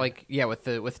 T9. Talking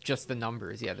about with just the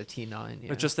numbers. Yeah, the T9. Yeah.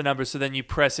 With just the numbers. So then you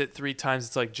press it 3 times.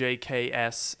 It's like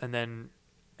JKS and then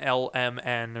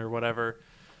LMN or whatever,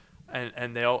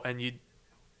 and you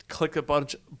click a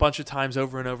bunch of times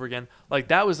over and over again. Like,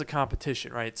 that was the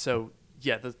competition, right? So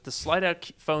yeah, the slide out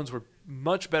phones were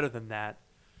much better than that,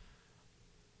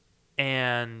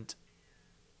 and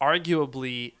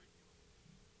arguably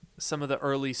some of the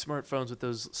early smartphones with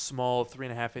those small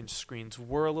 3.5-inch screens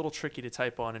were a little tricky to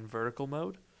type on in vertical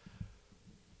mode.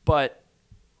 But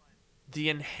the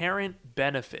inherent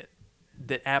benefit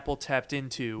that Apple tapped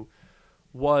into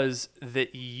was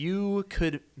that you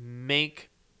could make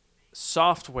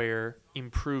software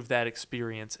improve that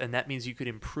experience, and that means you could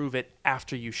improve it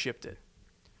after you shipped it.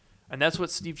 And that's what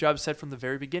Steve Jobs said from the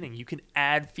very beginning. You can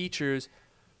add features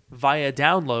via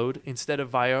download instead of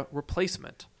via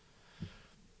replacement.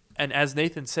 And as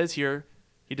Nathan says here,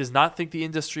 he does not think the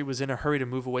industry was in a hurry to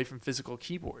move away from physical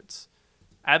keyboards.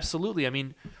 Absolutely. I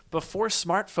mean, before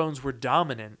smartphones were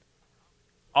dominant,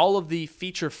 all of the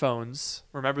feature phones,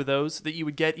 remember those that you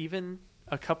would get even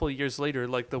a couple of years later,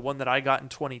 like the one that I got in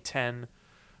 2010,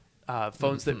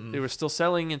 phones that they were still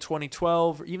selling in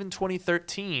 2012 or even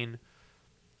 2013,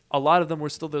 a lot of them were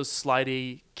still those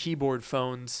slidey keyboard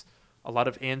phones. A lot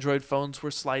of Android phones were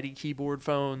slidey keyboard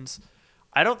phones.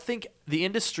 I don't think the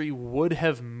industry would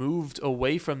have moved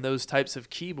away from those types of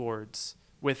keyboards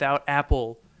without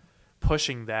Apple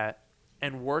pushing that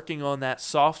and working on that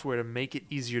software to make it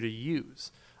easier to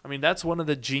use. I mean, that's one of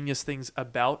the genius things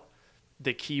about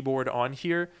the keyboard on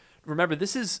here. Remember,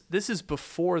 this is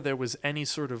before there was any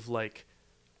sort of like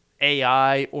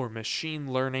AI or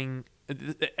machine learning.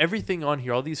 Everything on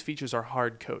here, all these features are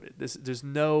hard coded. There's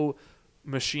no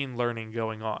machine learning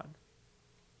going on.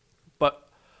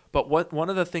 But one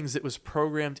of the things that was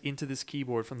programmed into this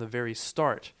keyboard from the very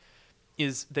start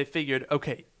is they figured,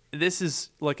 okay, this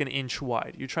is like an inch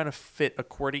wide. You're trying to fit a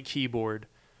QWERTY keyboard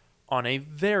on a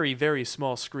very, very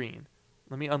small screen.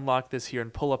 Let me unlock this here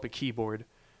and pull up a keyboard.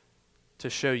 to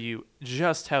show you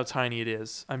just how tiny it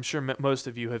is. I'm sure most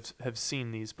of you have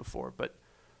seen these before, but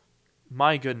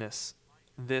my goodness,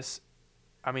 it's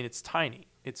tiny.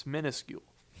 It's minuscule.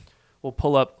 We'll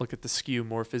pull up, look at the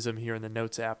skeuomorphism here in the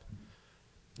Notes app.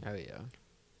 Oh yeah.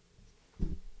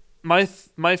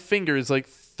 My finger is like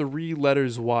 3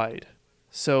 letters wide.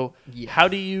 So Yeah. how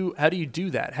do you do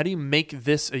that? How do you make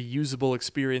this a usable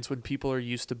experience when people are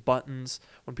used to buttons,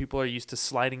 when people are used to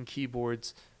sliding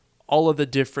keyboards, all of the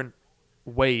different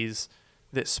ways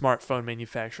that smartphone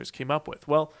manufacturers came up with?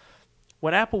 Well,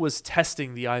 when Apple was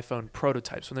testing the iPhone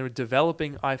prototypes, when they were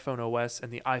developing iPhone OS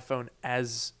and the iPhone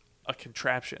as a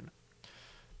contraption,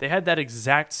 they had that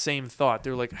exact same thought.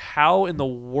 They were like, how in the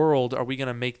world are we going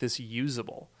to make this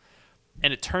usable?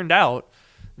 And it turned out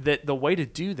that the way to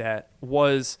do that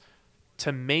was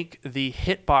to make the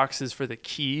hitboxes for the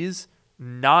keys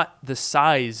not the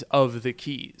size of the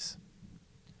keys.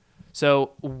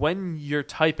 So when you're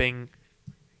typing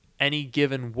any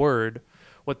given word,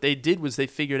 what they did was they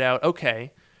figured out,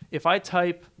 okay, if I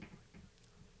type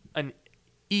an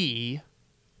E,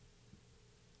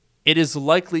 it is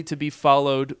likely to be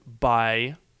followed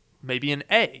by maybe an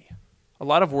A. A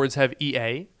lot of words have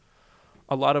EA.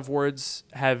 A lot of words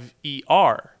have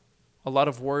ER. A lot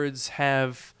of words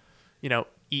have,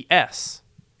 ES.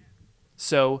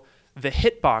 So the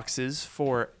hitboxes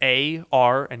for A,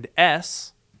 R, and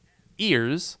S,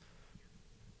 ears,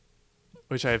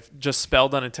 which I've just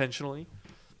spelled unintentionally,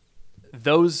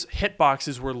 those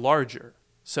hitboxes were larger,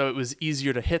 so it was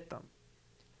easier to hit them.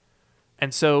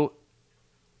 And so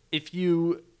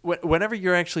whenever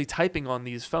you're actually typing on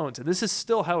these phones, and this is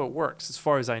still how it works as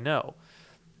far as I know,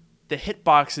 the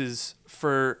hitboxes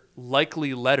for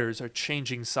likely letters are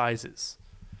changing sizes.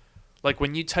 Like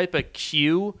when you type a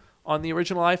Q on the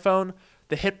original iPhone,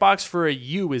 the hitbox for a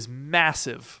U is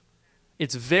massive.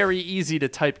 It's very easy to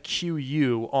type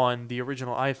QU on the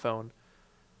original iPhone.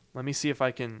 Let me see if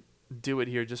I can do it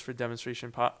here just for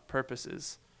demonstration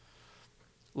purposes.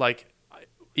 Like,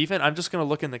 I'm just going to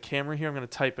look in the camera here. I'm going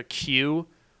to type a Q,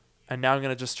 and now I'm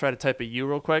going to just try to type a U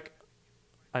real quick.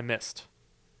 I missed.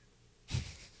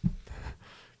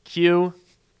 Q,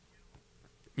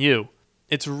 U.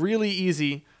 It's really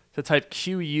easy to type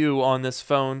QU on this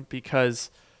phone because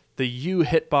the U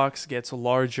hitbox gets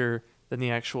larger than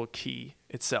the actual key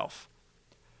itself.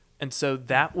 And so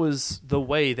that was the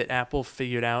way that Apple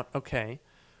figured out, okay,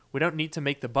 we don't need to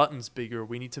make the buttons bigger.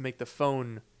 We need to make the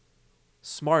phone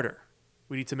smarter.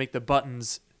 We need to make the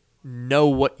buttons know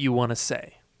what you want to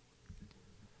say.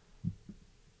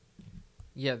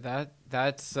 Yeah,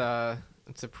 that's a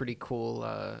pretty cool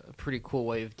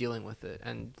way of dealing with it.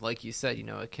 And like you said,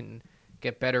 it can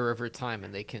get better over time,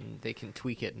 and they can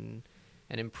tweak it and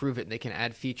improve it. And they can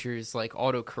add features like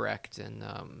autocorrect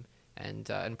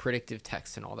and predictive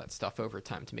text and all that stuff over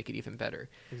time to make it even better.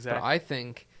 Exactly. But I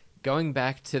think going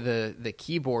back to the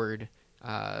keyboard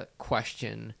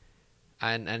question,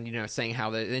 and saying how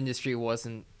the industry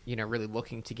wasn't really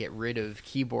looking to get rid of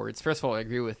keyboards. First of all, I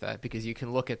agree with that, because you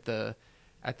can look at the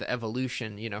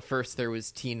evolution. First there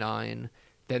was T9,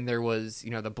 then there was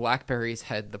the BlackBerries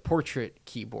had the portrait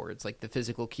keyboards, like the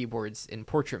physical keyboards in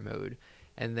portrait mode,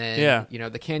 and then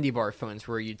the candy bar phones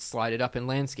where you'd slide it up in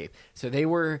landscape. So they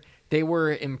were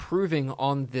improving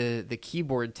on the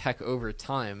keyboard tech over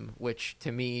time, which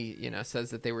to me says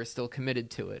that they were still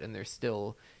committed to it, and they're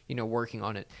still working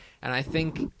on it. And I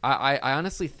think I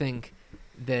honestly think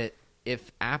that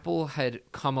if Apple had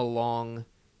come along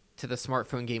to the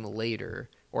smartphone game later,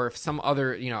 or if some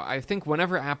other, I think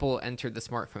whenever Apple entered the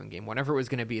smartphone game, whenever it was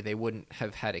going to be, they wouldn't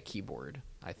have had a keyboard,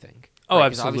 I think. Oh, right?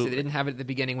 absolutely. Obviously, they didn't have it at the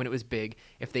beginning when it was big.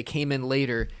 If they came in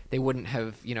later, they wouldn't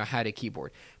have, had a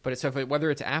keyboard. But whether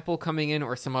it's Apple coming in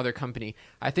or some other company,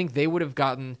 I think they would have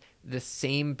gotten the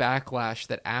same backlash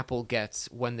that Apple gets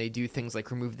when they do things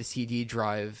like remove the CD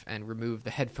drive and remove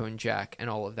the headphone jack and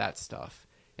all of that stuff.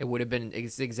 It would have been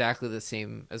exactly the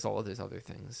same as all of those other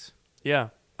things. Yeah,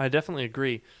 I definitely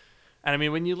agree. And I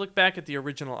mean, when you look back at the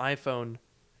original iPhone,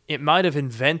 it might have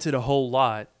invented a whole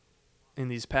lot in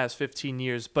these past 15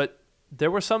 years, but there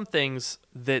were some things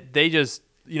that they just,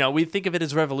 we think of it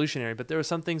as revolutionary, but there were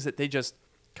some things that they just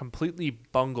completely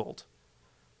bungled.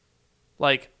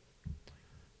 Like,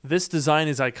 this design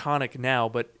is iconic now,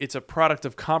 but it's a product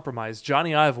of compromise.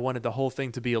 Johnny Ive wanted the whole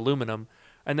thing to be aluminum,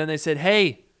 and then they said,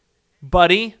 hey,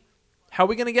 buddy, how are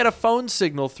we going to get a phone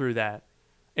signal through that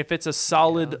if it's a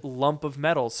solid lump of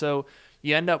metal? So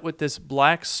you end up with this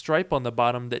black stripe on the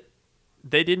bottom that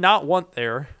they did not want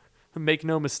there. Make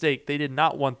no mistake, they did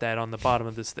not want that on the bottom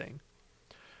of this thing.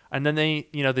 And then they,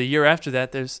 the year after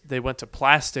that, they went to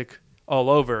plastic all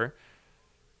over,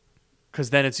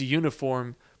 because then it's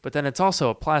uniform. but then it's also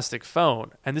a plastic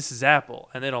phone, and this is Apple,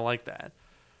 and they don't like that.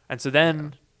 And so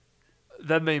then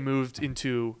they moved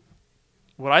into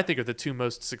what I think are the two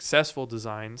most successful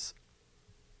designs,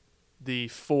 the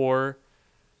 4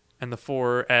 and the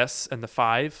 4S and the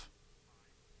 5.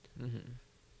 Mm-hmm.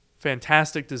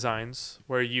 Fantastic designs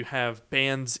where you have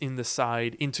bands in the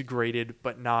side integrated,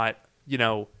 but not,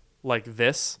 like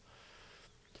this.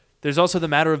 There's also the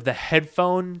matter of the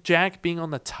headphone jack being on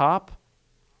the top.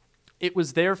 It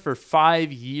was there for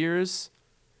 5 years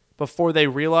before they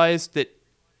realized that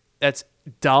that's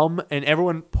dumb, and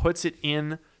everyone puts it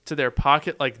in to their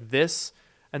pocket like this,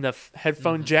 and the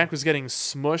headphone jack was getting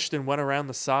smushed and went around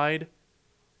the side.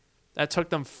 That took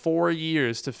them 4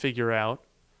 years to figure out.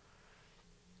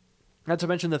 Not to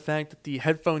mention the fact that the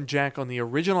headphone jack on the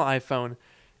original iPhone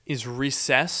is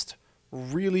recessed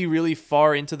really, really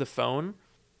far into the phone.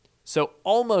 So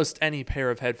almost any pair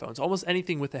of headphones, almost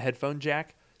anything with a headphone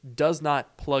jack does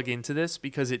not plug into this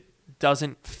because it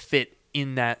doesn't fit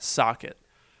in that socket.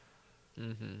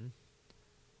 Mm-hmm.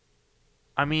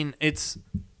 I mean,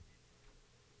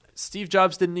 Steve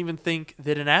Jobs didn't even think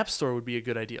that an app store would be a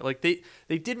good idea. Like they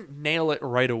didn't nail it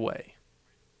right away.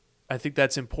 I think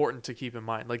that's important to keep in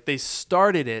mind. Like they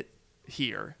started it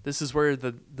here. This is where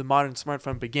the modern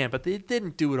smartphone began, but they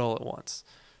didn't do it all at once.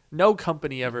 No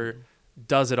company ever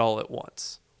does it all at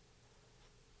once.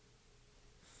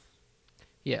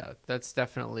 Yeah, it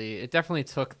definitely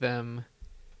took them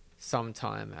some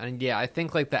time. And yeah, I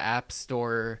think like the App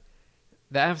Store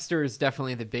is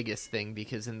definitely the biggest thing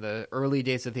because in the early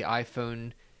days of the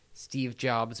iPhone, Steve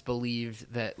Jobs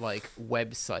believed that like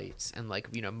websites and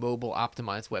like, mobile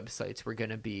optimized websites were going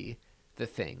to be the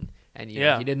thing. And he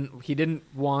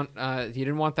didn't want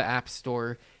the App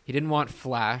Store. He didn't want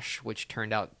Flash, which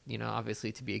turned out,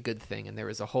 obviously to be a good thing. And there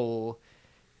was a whole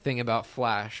thing about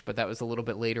Flash, but that was a little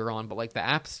bit later on. But like the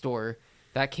App Store,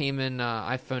 that came in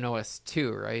iPhone OS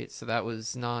 2, right? So that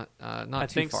was not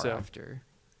too far after.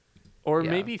 Or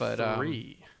maybe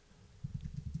 3.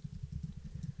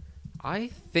 I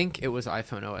think it was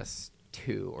iPhone OS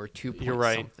 2 or 2. You're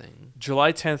right. Something.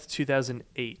 July 10th,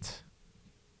 2008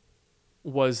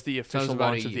 was the official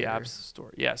launch of the App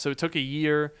Store. Yeah, so it took a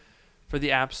year for the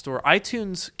App Store.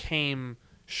 iTunes came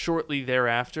shortly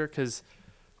thereafter because,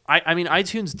 I mean,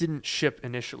 iTunes didn't ship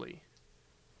initially.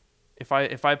 If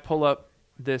I pull up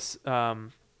this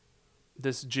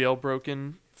this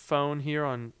jailbroken phone here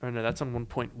that's on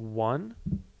 1.1.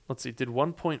 Let's see, did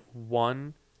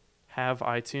 1.1 have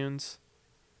iTunes?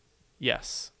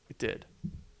 Yes, it did.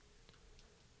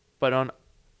 But on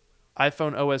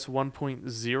iPhone OS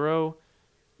 1.0,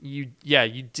 you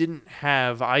didn't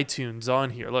have iTunes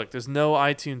on here. Look, there's no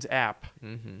iTunes app.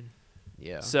 Mm-hmm.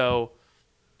 Yeah. So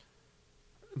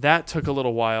that took a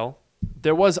little while.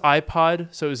 There was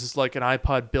iPod, so it was just like an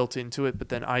iPod built into it, but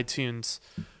then iTunes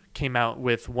came out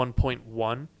with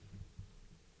 1.1,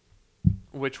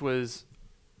 which was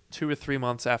 2 or 3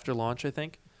 months after launch, I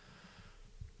think.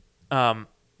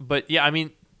 But yeah, I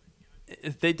mean,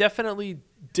 they definitely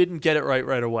didn't get it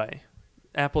right away.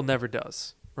 Apple never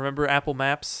does. Remember Apple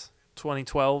Maps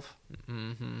 2012?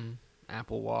 Mm-hmm.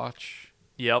 Apple Watch.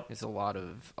 Yep. There's a lot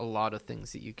of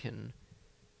things that you can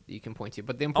point to,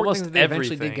 but the important thing is they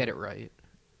eventually did get it right.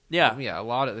 Yeah. Yeah,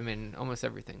 almost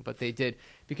everything, but they did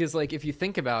because like if you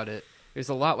think about it, there's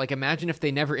a lot. Like imagine if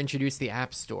they never introduced the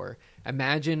App Store.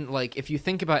 Imagine like if you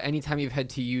think about any time you've had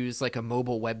to use like a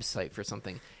mobile website for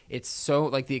something, it's so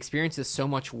like the experience is so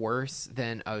much worse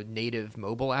than a native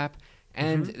mobile app,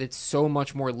 and it's so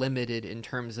much more limited in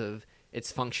terms of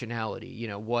its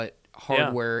functionality. What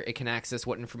hardware it can access,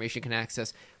 what information it can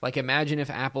access. Like imagine if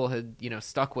Apple had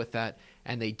stuck with that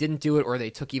and they didn't do it, or they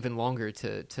took even longer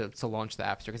to launch the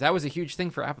App Store, because that was a huge thing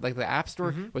for Apple. Like the App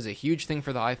Store was a huge thing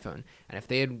for the iPhone, and if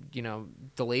they had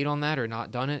delayed on that or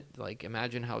not done it, like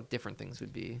imagine how different things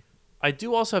would be. I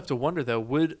do also have to wonder though,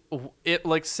 would it,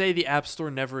 like, say the App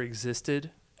Store never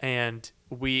existed and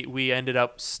we ended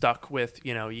up stuck with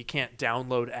you can't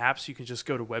download apps, you can just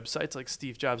go to websites like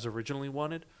Steve Jobs originally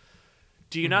wanted.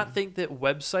 Do you not think that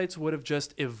websites would have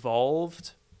just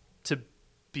evolved to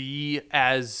be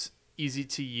as easy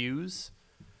to use?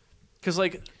 Because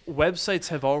like websites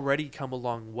have already come a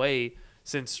long way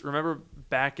since, remember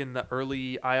back in the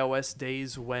early iOS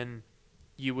days when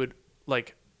you would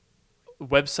like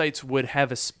websites would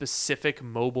have a specific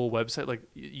mobile website, like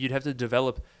you'd have to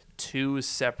develop 2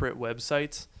 separate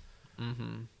websites.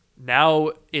 Now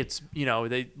it's,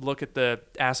 they look at the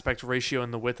aspect ratio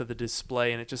and the width of the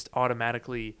display and it just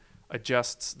automatically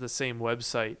adjusts the same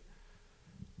website.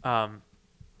 I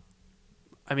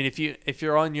mean, if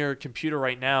you're on your computer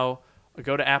right now,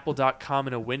 go to apple.com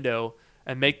in a window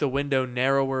and make the window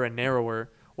narrower and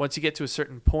narrower. once you get to a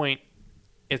certain point,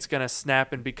 it's going to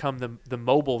snap and become the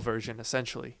mobile version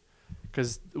essentially,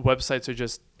 because websites are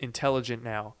just intelligent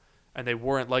now, and they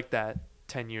weren't like that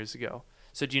 10 years ago.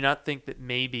 So do you not think that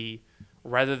maybe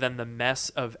rather than the mess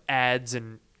of ads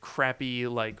and crappy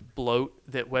like bloat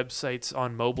that websites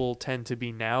on mobile tend to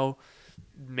be now,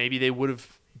 maybe they would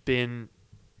have been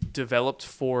developed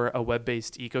for a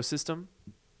web-based ecosystem?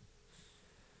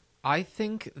 I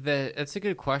think that that's a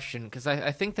good question because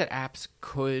I think that apps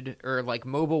could, or like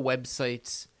mobile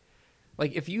websites,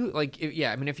 like if you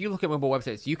yeah, I mean if you look at mobile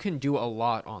websites, you can do a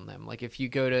lot on them. Like if you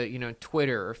go to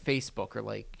Twitter or Facebook or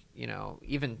like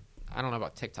even I don't know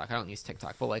about TikTok. I don't use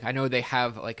TikTok, but like I know they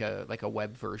have like a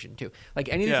web version too. Like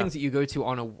any of the things that you go to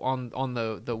on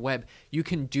the web, you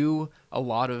can do a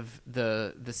lot of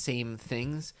the same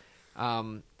things.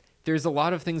 There's a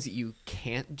lot of things that you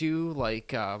can't do,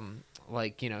 like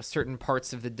certain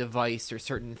parts of the device or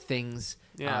certain things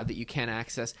that you can't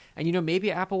access. And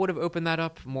maybe Apple would have opened that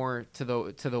up more to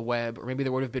the web, or maybe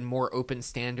there would have been more open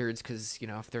standards because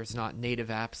if there's not native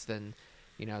apps, then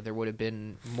there would have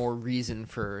been more reason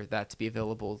for that to be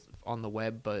available on the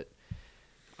web. But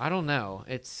I don't know.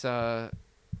 It's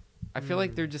I feel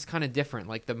like they're just kind of different.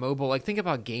 Like the mobile, like think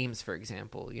about games, for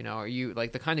example. Are you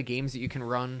like the kind of games that you can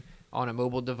run on a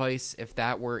mobile device? If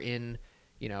that were in,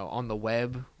 on the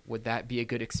web, would that be a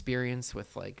good experience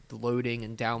with like loading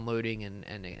and downloading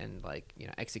and like,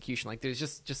 execution? Like there's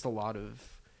just a lot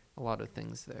of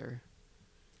things there.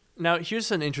 Now,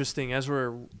 here's an interesting, as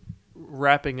we're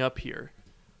wrapping up here,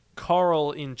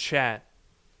 Carl in chat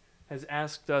has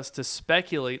asked us to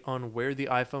speculate on where the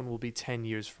iPhone will be 10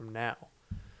 years from now.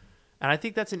 And I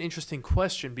think that's an interesting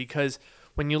question because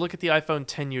when you look at the iPhone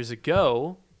 10 years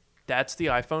ago, that's the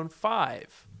iPhone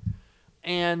 5.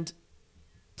 And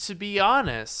to be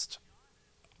honest,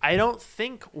 I don't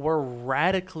think we're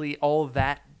radically all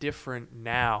that different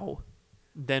now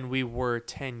than we were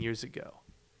 10 years ago.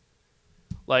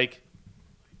 Like,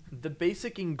 the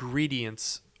basic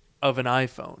ingredients of an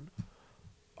iPhone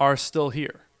are still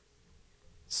here.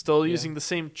 Still using the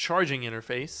same charging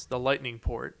interface, the Lightning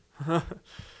port.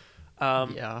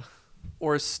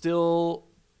 Or still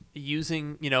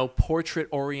using,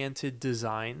 portrait-oriented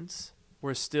designs.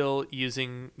 We're still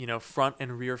using, front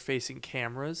and rear-facing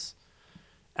cameras.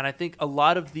 And I think a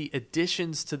lot of the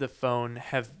additions to the phone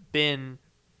have been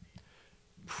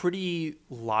pretty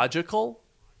logical,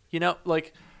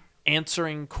 like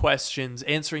answering questions,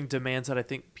 answering demands that I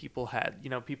think people had.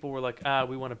 People were like,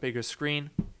 we want a bigger screen.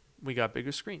 We got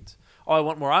bigger screens. Oh, I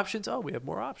want more options. Oh, we have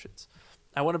more options.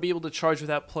 I want to be able to charge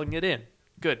without plugging it in.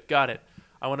 Good, got it.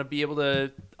 I want to be able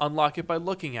to unlock it by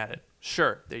looking at it.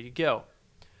 Sure, there you go.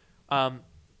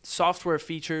 Software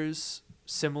features,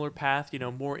 similar path,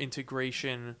 more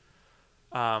integration,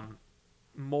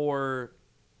 more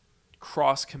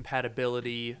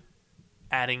cross-compatibility,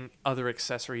 adding other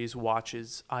accessories,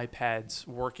 watches, iPads,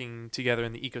 working together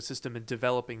in the ecosystem and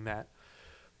developing that.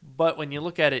 But when you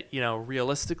look at it,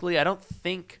 realistically, I don't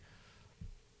think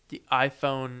the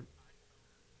iPhone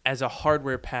as a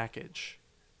hardware package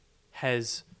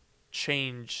has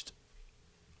changed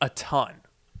a ton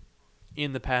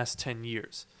in the past 10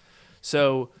 years.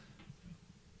 So,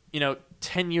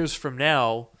 10 years from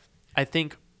now, I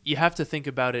think you have to think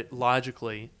about it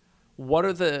logically. What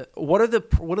are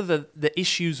the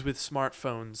issues with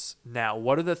smartphones now?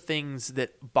 What are the things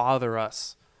that bother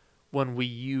us when we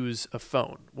use a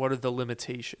phone? What are the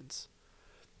limitations?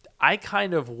 I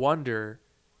kind of wonder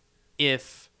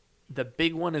if the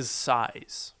big one is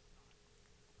size.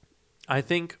 I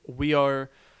think we are,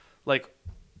 like,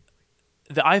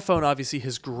 the iPhone obviously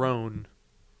has grown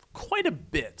quite a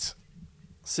bit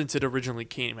since it originally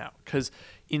came out. Because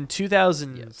in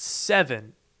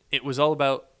 2007, it was all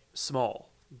about small.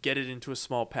 Get it into a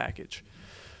small package.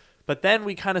 But then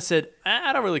we kind of said,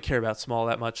 I don't really care about small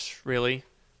that much, really.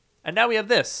 And now we have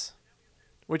this,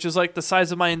 which is like the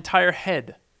size of my entire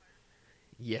head.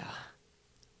 Yeah.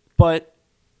 But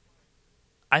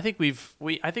I think we've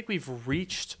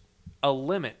reached a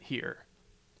limit here.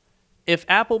 If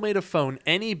Apple made a phone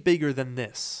any bigger than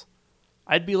this,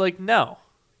 I'd be like, no,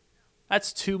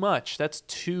 that's too much. That's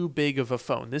too big of a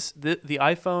phone. The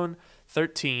iPhone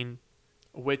 13,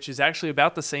 which is actually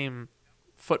about the same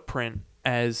footprint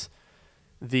as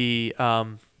the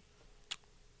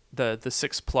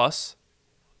 6 Plus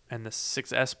and the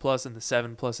 6S Plus and the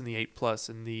 7 Plus and the 8 Plus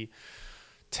and the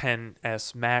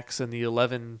 10S Max and the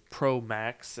 11 Pro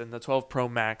Max and the 12 Pro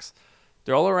Max.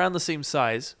 They're all around the same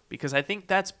size because I think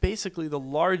that's basically the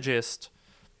largest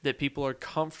that people are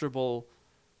comfortable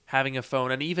having a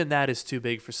phone, and even that is too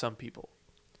big for some people.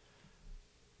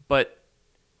 But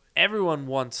everyone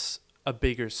wants a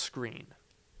bigger screen.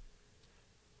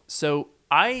 So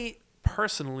I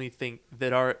personally think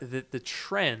that the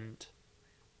trend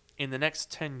in the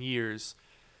next 10 years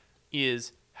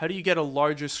is, how do you get a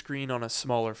larger screen on a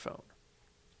smaller phone?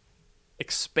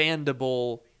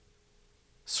 Expandable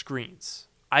screens,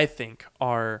 I think,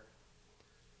 are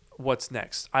what's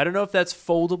next. I don't know if that's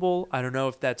foldable. I don't know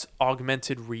if that's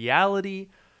augmented reality.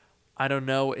 I don't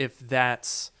know if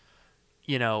that's,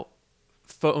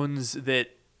 phones that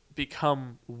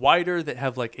become wider that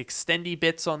have like extendy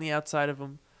bits on the outside of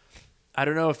them. I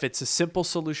don't know if it's a simple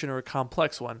solution or a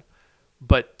complex one.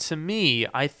 But to me,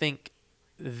 I think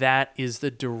that is the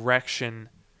direction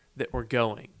that we're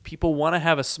going. People want to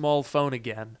have a small phone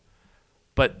again,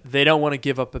 but they don't want to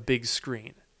give up a big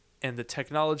screen. And the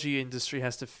technology industry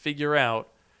has to figure out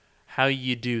how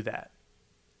you do that.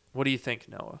 What do you think,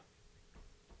 Noah?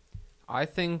 I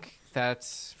think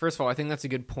first of all, I think that's a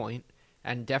good point.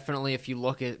 And definitely if you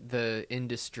look at the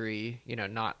industry,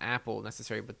 not Apple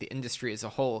necessarily, but the industry as a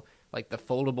whole, like the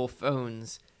foldable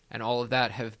phones and all of that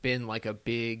have been like a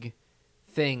big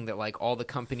thing that like all the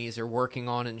companies are working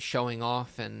on and showing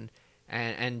off and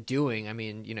doing. I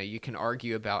mean, you can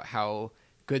argue about how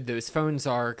good those phones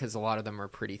are because a lot of them are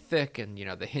pretty thick and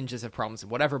the hinges have problems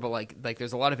and whatever, but like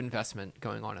there's a lot of investment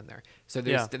going on in there. So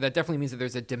that definitely means that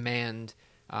there's a demand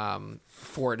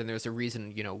for it, and there's a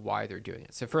reason why they're doing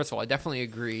it. So first of all, I definitely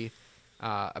agree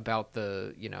about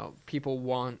the people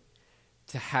want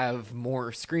to have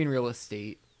more screen real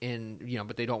estate in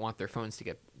but they don't want their phones to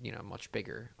get much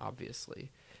bigger, obviously.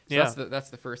 So that's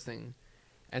the first thing.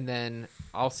 And then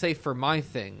I'll say for my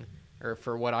thing, or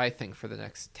for what I think for the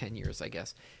next 10 years, I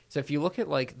guess. So if you look at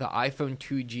like the iPhone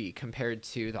 2G compared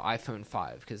to the iPhone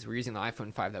 5, because we're using the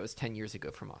iPhone 5 that was 10 years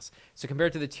ago from us. So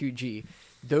compared to the 2G,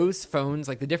 those phones,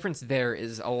 like the difference there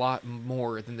is a lot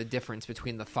more than the difference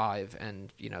between the 5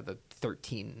 and, the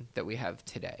 13 that we have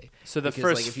today. So the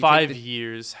first 5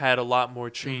 years had a lot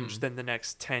more change than the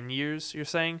next 10 years, you're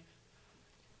saying?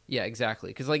 Yeah,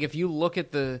 exactly. Because like if you look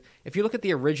at the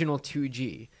original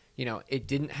 2G, it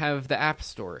didn't have the App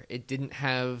Store. It didn't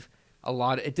have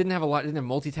it didn't have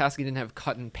multitasking. It didn't have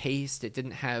cut and paste.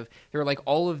 There were like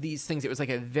all of these things. It was like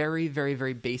a very, very,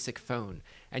 very basic phone.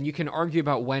 And you can argue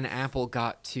about when Apple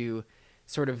got to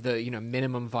sort of the,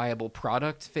 minimum viable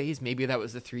product phase. Maybe that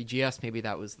was the 3GS. Maybe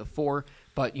that was the 4.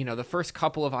 But, the first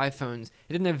couple of iPhones,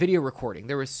 it didn't have video recording.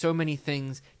 There were so many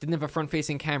things. Didn't have a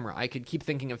front-facing camera. I could keep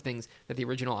thinking of things that the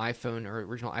original iPhone or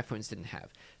original iPhones didn't have.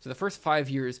 So the first 5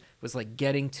 years was like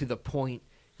getting to the point,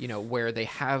 where they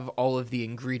have all of the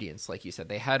ingredients, like you said.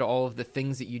 They had all of the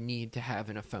things that you need to have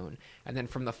in a phone. And then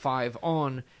from the 5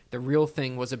 on, the real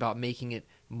thing was about making it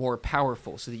more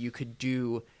powerful so that you could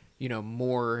do,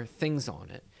 more things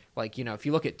on it. Like, if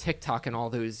you look at TikTok and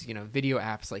all those, video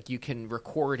apps, like you can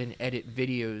record and edit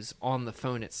videos on the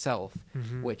phone itself,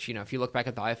 which, if you look back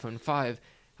at the iPhone 5,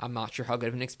 I'm not sure how good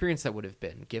of an experience that would have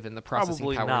been given the processing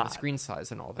Probably power not. and the screen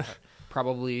size and all that.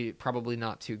 Probably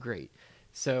not too great.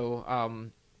 So,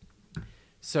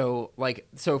 so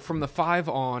from the 5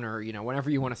 on, or, whatever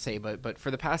you want to say, but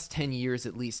for the past 10 years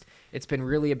at least, it's been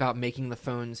really about making the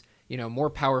phones,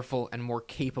 more powerful and more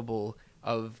capable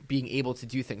of being able to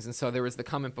do things. And so there was the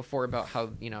comment before about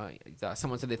how,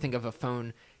 someone said they think of a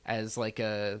phone as like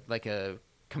a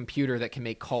computer that can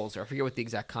make calls, or I forget what the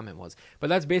exact comment was, but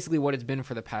that's basically what it's been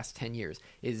for the past 10 years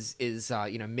is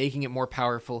making it more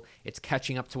powerful. It's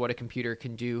catching up to what a computer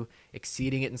can do,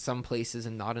 exceeding it in some places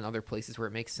and not in other places where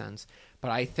it makes sense. But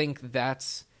I think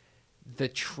that's the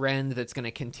trend that's going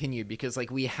to continue, because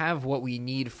like we have what we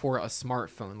need for a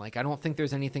smartphone. Like I don't think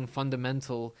there's anything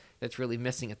fundamental that's really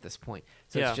missing at this point.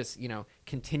 So it's just,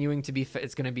 continuing to be,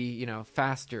 it's going to be,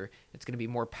 faster. It's going to be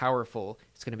more powerful.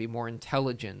 It's going to be more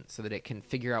intelligent so that it can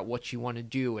figure out what you want to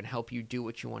do and help you do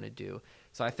what you want to do.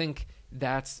 So I think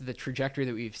that's the trajectory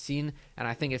that we've seen. And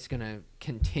I think it's going to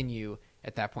continue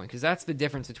at that point, because that's the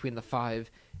difference between the 5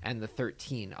 and the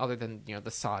 13, other than the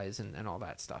size and all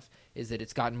that stuff, is that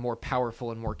it's gotten more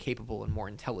powerful and more capable and more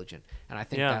intelligent, and I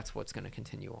think that's what's going to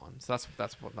continue on. So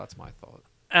that's my thought.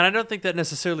 And I don't think that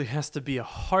necessarily has to be a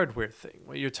hardware thing.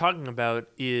 What you're talking about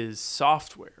is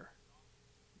software.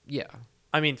 Yeah,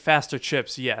 I mean faster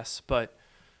chips, yes, but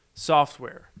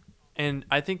software, and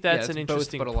I think that's an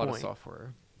interesting both, but a point. lot of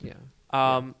software.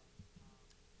 Yeah.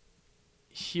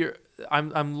 Here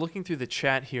I'm looking through the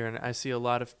chat here, and I see a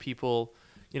lot of people,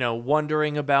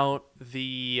 wondering about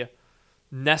the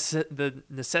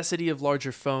necessity of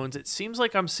larger phones. It seems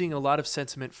like I'm seeing a lot of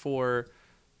sentiment for,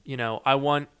 I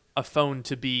want a phone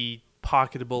to be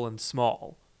pocketable and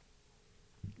small.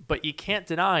 But you can't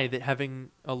deny that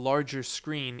having a larger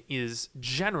screen is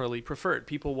generally preferred.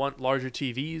 People want larger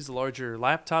TVs, larger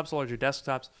laptops, larger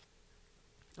desktops.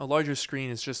 A larger screen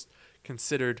is just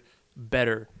considered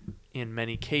better in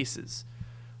many cases.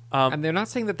 And they're not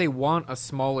saying that they want a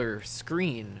smaller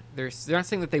screen. They're not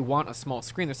saying that they want a small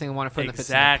screen. They're saying they want a phone that fits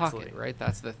in their pocket, right?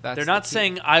 That's They're not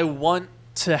saying I want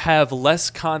to have less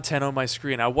content on my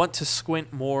screen. I want to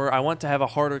squint more. I want to have a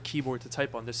harder keyboard to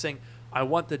type on. They're saying I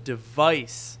want the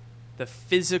device, the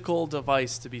physical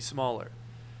device, to be smaller.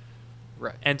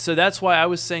 Right. And so that's why I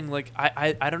was saying, like,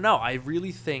 I don't know. I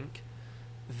really think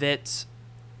that,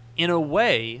 in a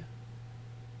way,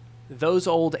 those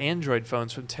old Android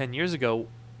phones from 10 years ago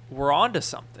were onto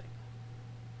something.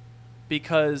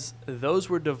 Because those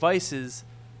were devices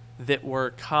that were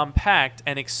compact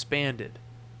and expanded.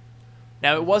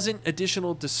 Now, it wasn't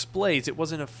additional displays. It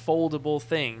wasn't a foldable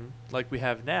thing like we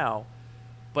have now.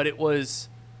 But it was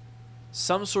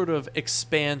some sort of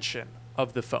expansion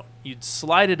of the phone. You'd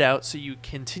slide it out so you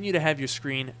continue to have your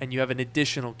screen and you have an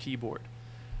additional keyboard.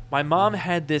 My mom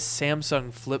had this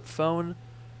Samsung flip phone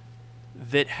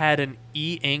that had an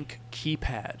e-ink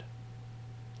keypad.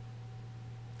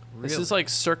 Really? This is like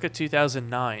circa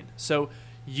 2009. So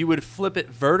you would flip it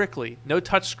vertically. No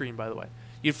touchscreen, by the way.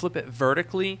 You'd flip it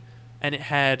vertically, and it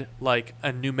had like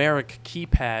a numeric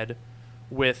keypad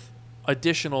with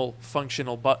additional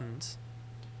functional buttons.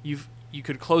 You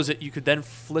could close it. You could then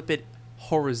flip it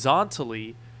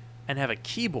horizontally and have a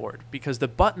keyboard because the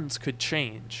buttons could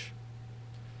change.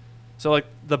 So like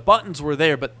the buttons were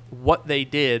there, but what they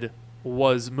did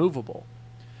was movable.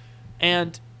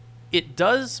 And it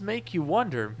does make you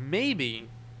wonder, maybe,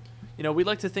 we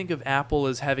like to think of Apple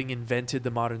as having invented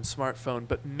the modern smartphone,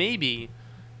 but maybe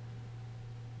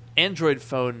Android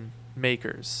phone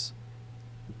makers,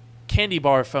 candy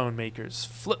bar phone makers,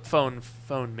 flip phone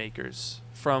makers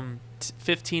from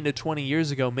 15 to 20 years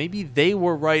ago, maybe they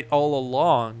were right all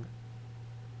along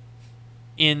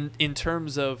in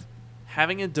terms of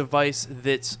having a device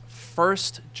that's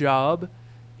first job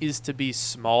is to be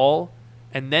small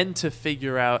and then to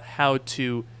figure out how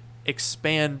to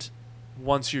expand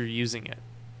once you're using it.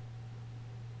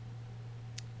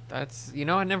 That's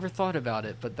I never thought about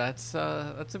it, but that's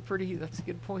a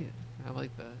good point. I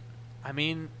like that. I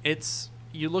mean,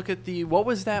 you look at what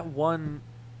was that one,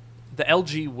 the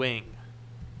LG Wing.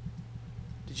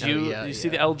 Did you see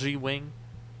the LG Wing?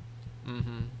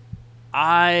 Mm-hmm.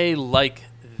 I like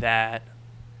that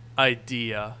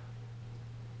idea.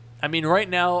 I mean, right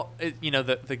now,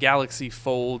 the Galaxy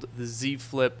Fold, the Z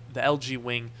Flip, the LG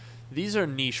Wing, these are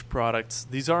niche products.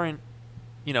 These aren't,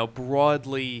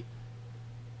 broadly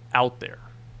out there.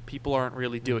 People aren't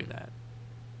really doing that.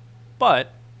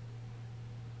 But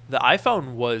the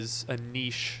iPhone was a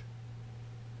niche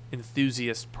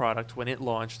enthusiast product when it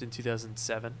launched in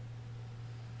 2007.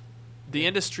 The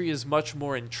industry is much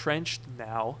more entrenched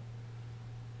now.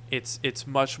 It's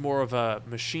much more of a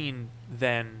machine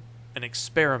than an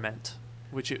experiment,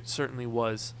 which it certainly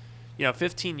was.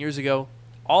 15 years ago,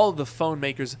 all of the phone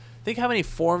makers, think how many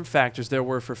form factors there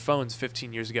were for phones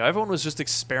 15 years ago. Everyone was just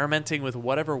experimenting with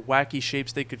whatever wacky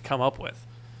shapes they could come up with.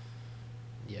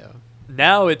 Yeah.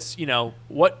 Now it's,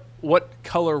 what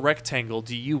color rectangle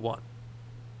do you want?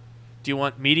 Do you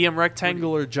want medium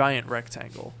rectangle or giant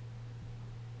rectangle?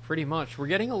 Pretty much. We're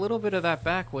getting a little bit of that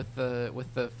back with the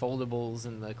foldables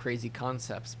and the crazy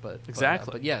concepts, but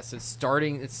exactly. But yes, it's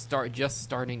just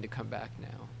starting to come back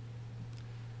now.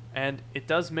 And it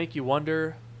does make you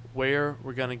wonder where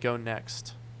we're going to go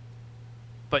next.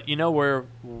 But you know where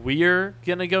we're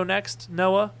going to go next,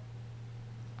 Noah?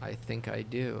 I think I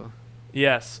do.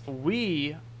 Yes,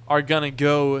 we are going to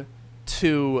go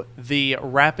to the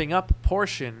wrapping up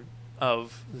portion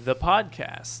of the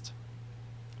podcast.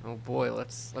 Oh boy,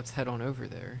 let's head on over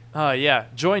there. Yeah,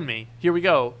 join me. Here we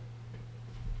go.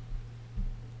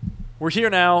 We're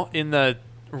here now in the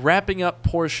wrapping up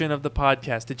portion of the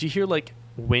podcast. Did you hear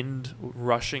wind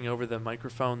rushing over the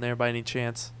microphone there by any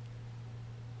chance?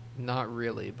 Not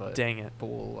really, but dang it. But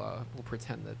we'll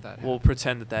pretend that happened. We'll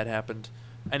pretend that happened.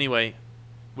 Anyway,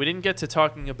 we didn't get to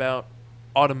talking about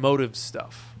automotive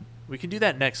stuff. We can do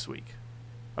that next week.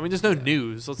 I mean, there's no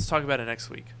news. Let's talk about it next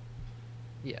week.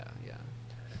 Yeah.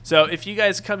 So if you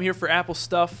guys come here for Apple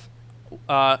stuff,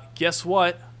 guess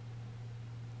what?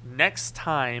 Next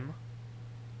time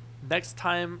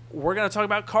we're going to talk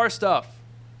about car stuff.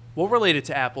 We'll relate it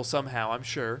to Apple somehow, I'm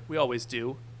sure. We always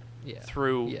do. Yeah.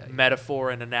 Through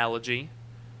metaphor and analogy.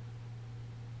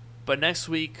 But next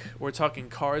week, we're talking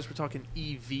cars. We're talking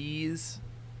EVs. It's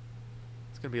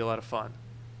going to be a lot of fun.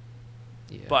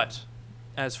 Yeah. But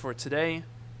as for today,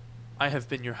 I have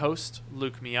been your host,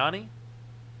 Luke Miani.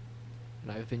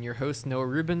 And I've been your host, Noah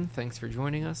Rubin. Thanks for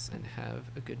joining us, and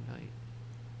have a good night.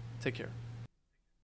 Take care.